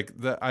said, like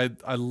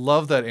I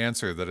love that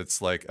answer, that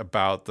it's like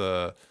about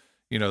the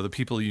the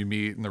people you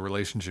meet and the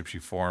relationships you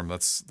form.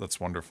 That's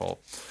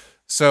wonderful.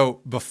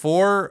 So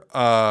before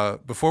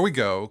we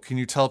go, can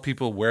you tell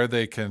people where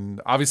they can?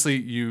 Obviously,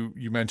 you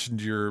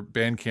mentioned your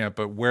Bandcamp,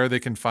 but where they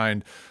can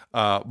find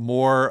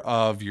more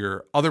of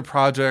your other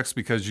projects,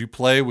 because you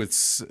play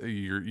with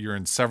you're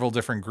in several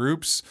different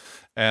groups,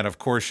 and of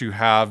course you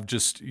have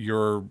just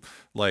your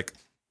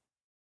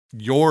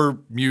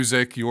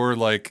music, your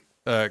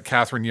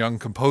Catherine Young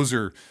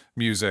composer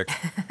music.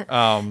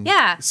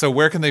 Yeah. So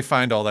where can they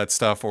find all that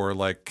stuff, or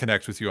like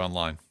connect with you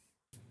online?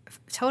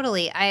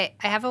 Totally. I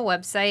have a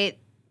website,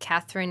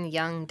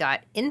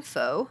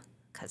 catherineyoung.info,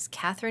 because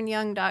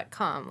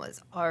catherineyoung.com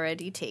was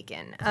already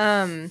taken.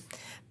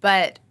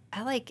 But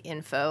I like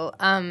info.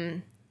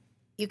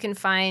 You can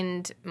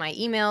find my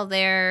email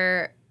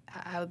there.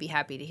 I would be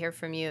happy to hear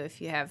from you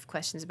if you have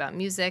questions about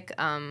music.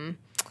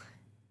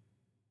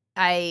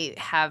 I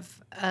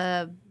have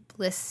a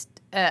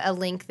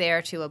link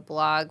there to a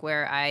blog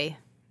where I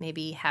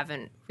maybe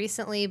haven't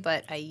recently,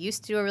 but I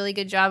used to do a really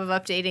good job of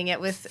updating it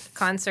with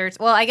concerts.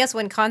 Well, I guess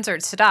when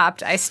concerts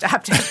stopped, I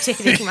stopped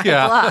updating my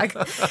blog,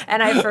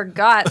 and I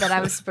forgot that I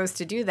was supposed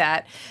to do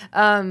that.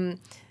 And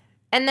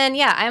then,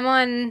 I'm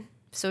on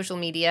social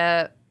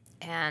media,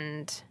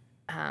 and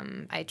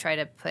I try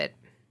to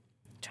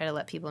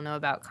let people know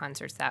about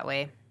concerts that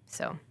way.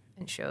 So,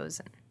 and shows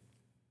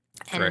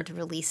and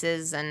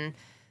releases, and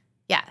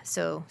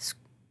so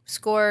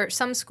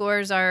some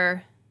scores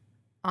are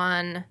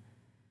on.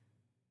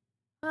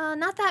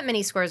 Not that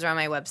many scores are on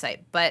my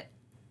website, but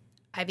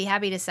I'd be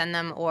happy to send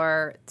them,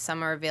 or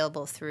some are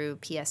available through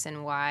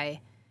PSNY,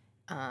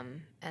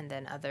 and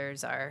then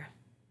others are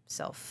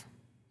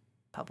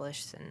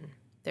self-published, and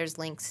there's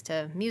links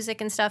to music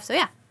and stuff. So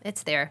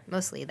it's there.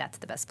 Mostly that's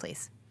the best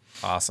place.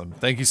 Awesome.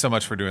 Thank you so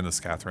much for doing this,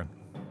 Catherine.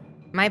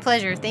 My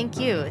pleasure. Thank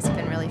you. It's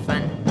been really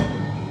fun.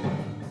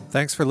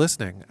 Thanks for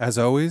listening. As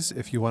always,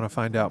 if you want to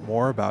find out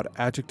more about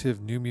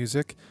adjective new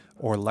music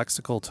or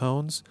lexical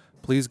tones,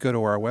 please go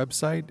to our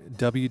website,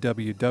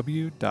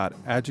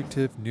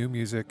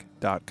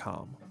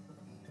 www.adjectivenewmusic.com.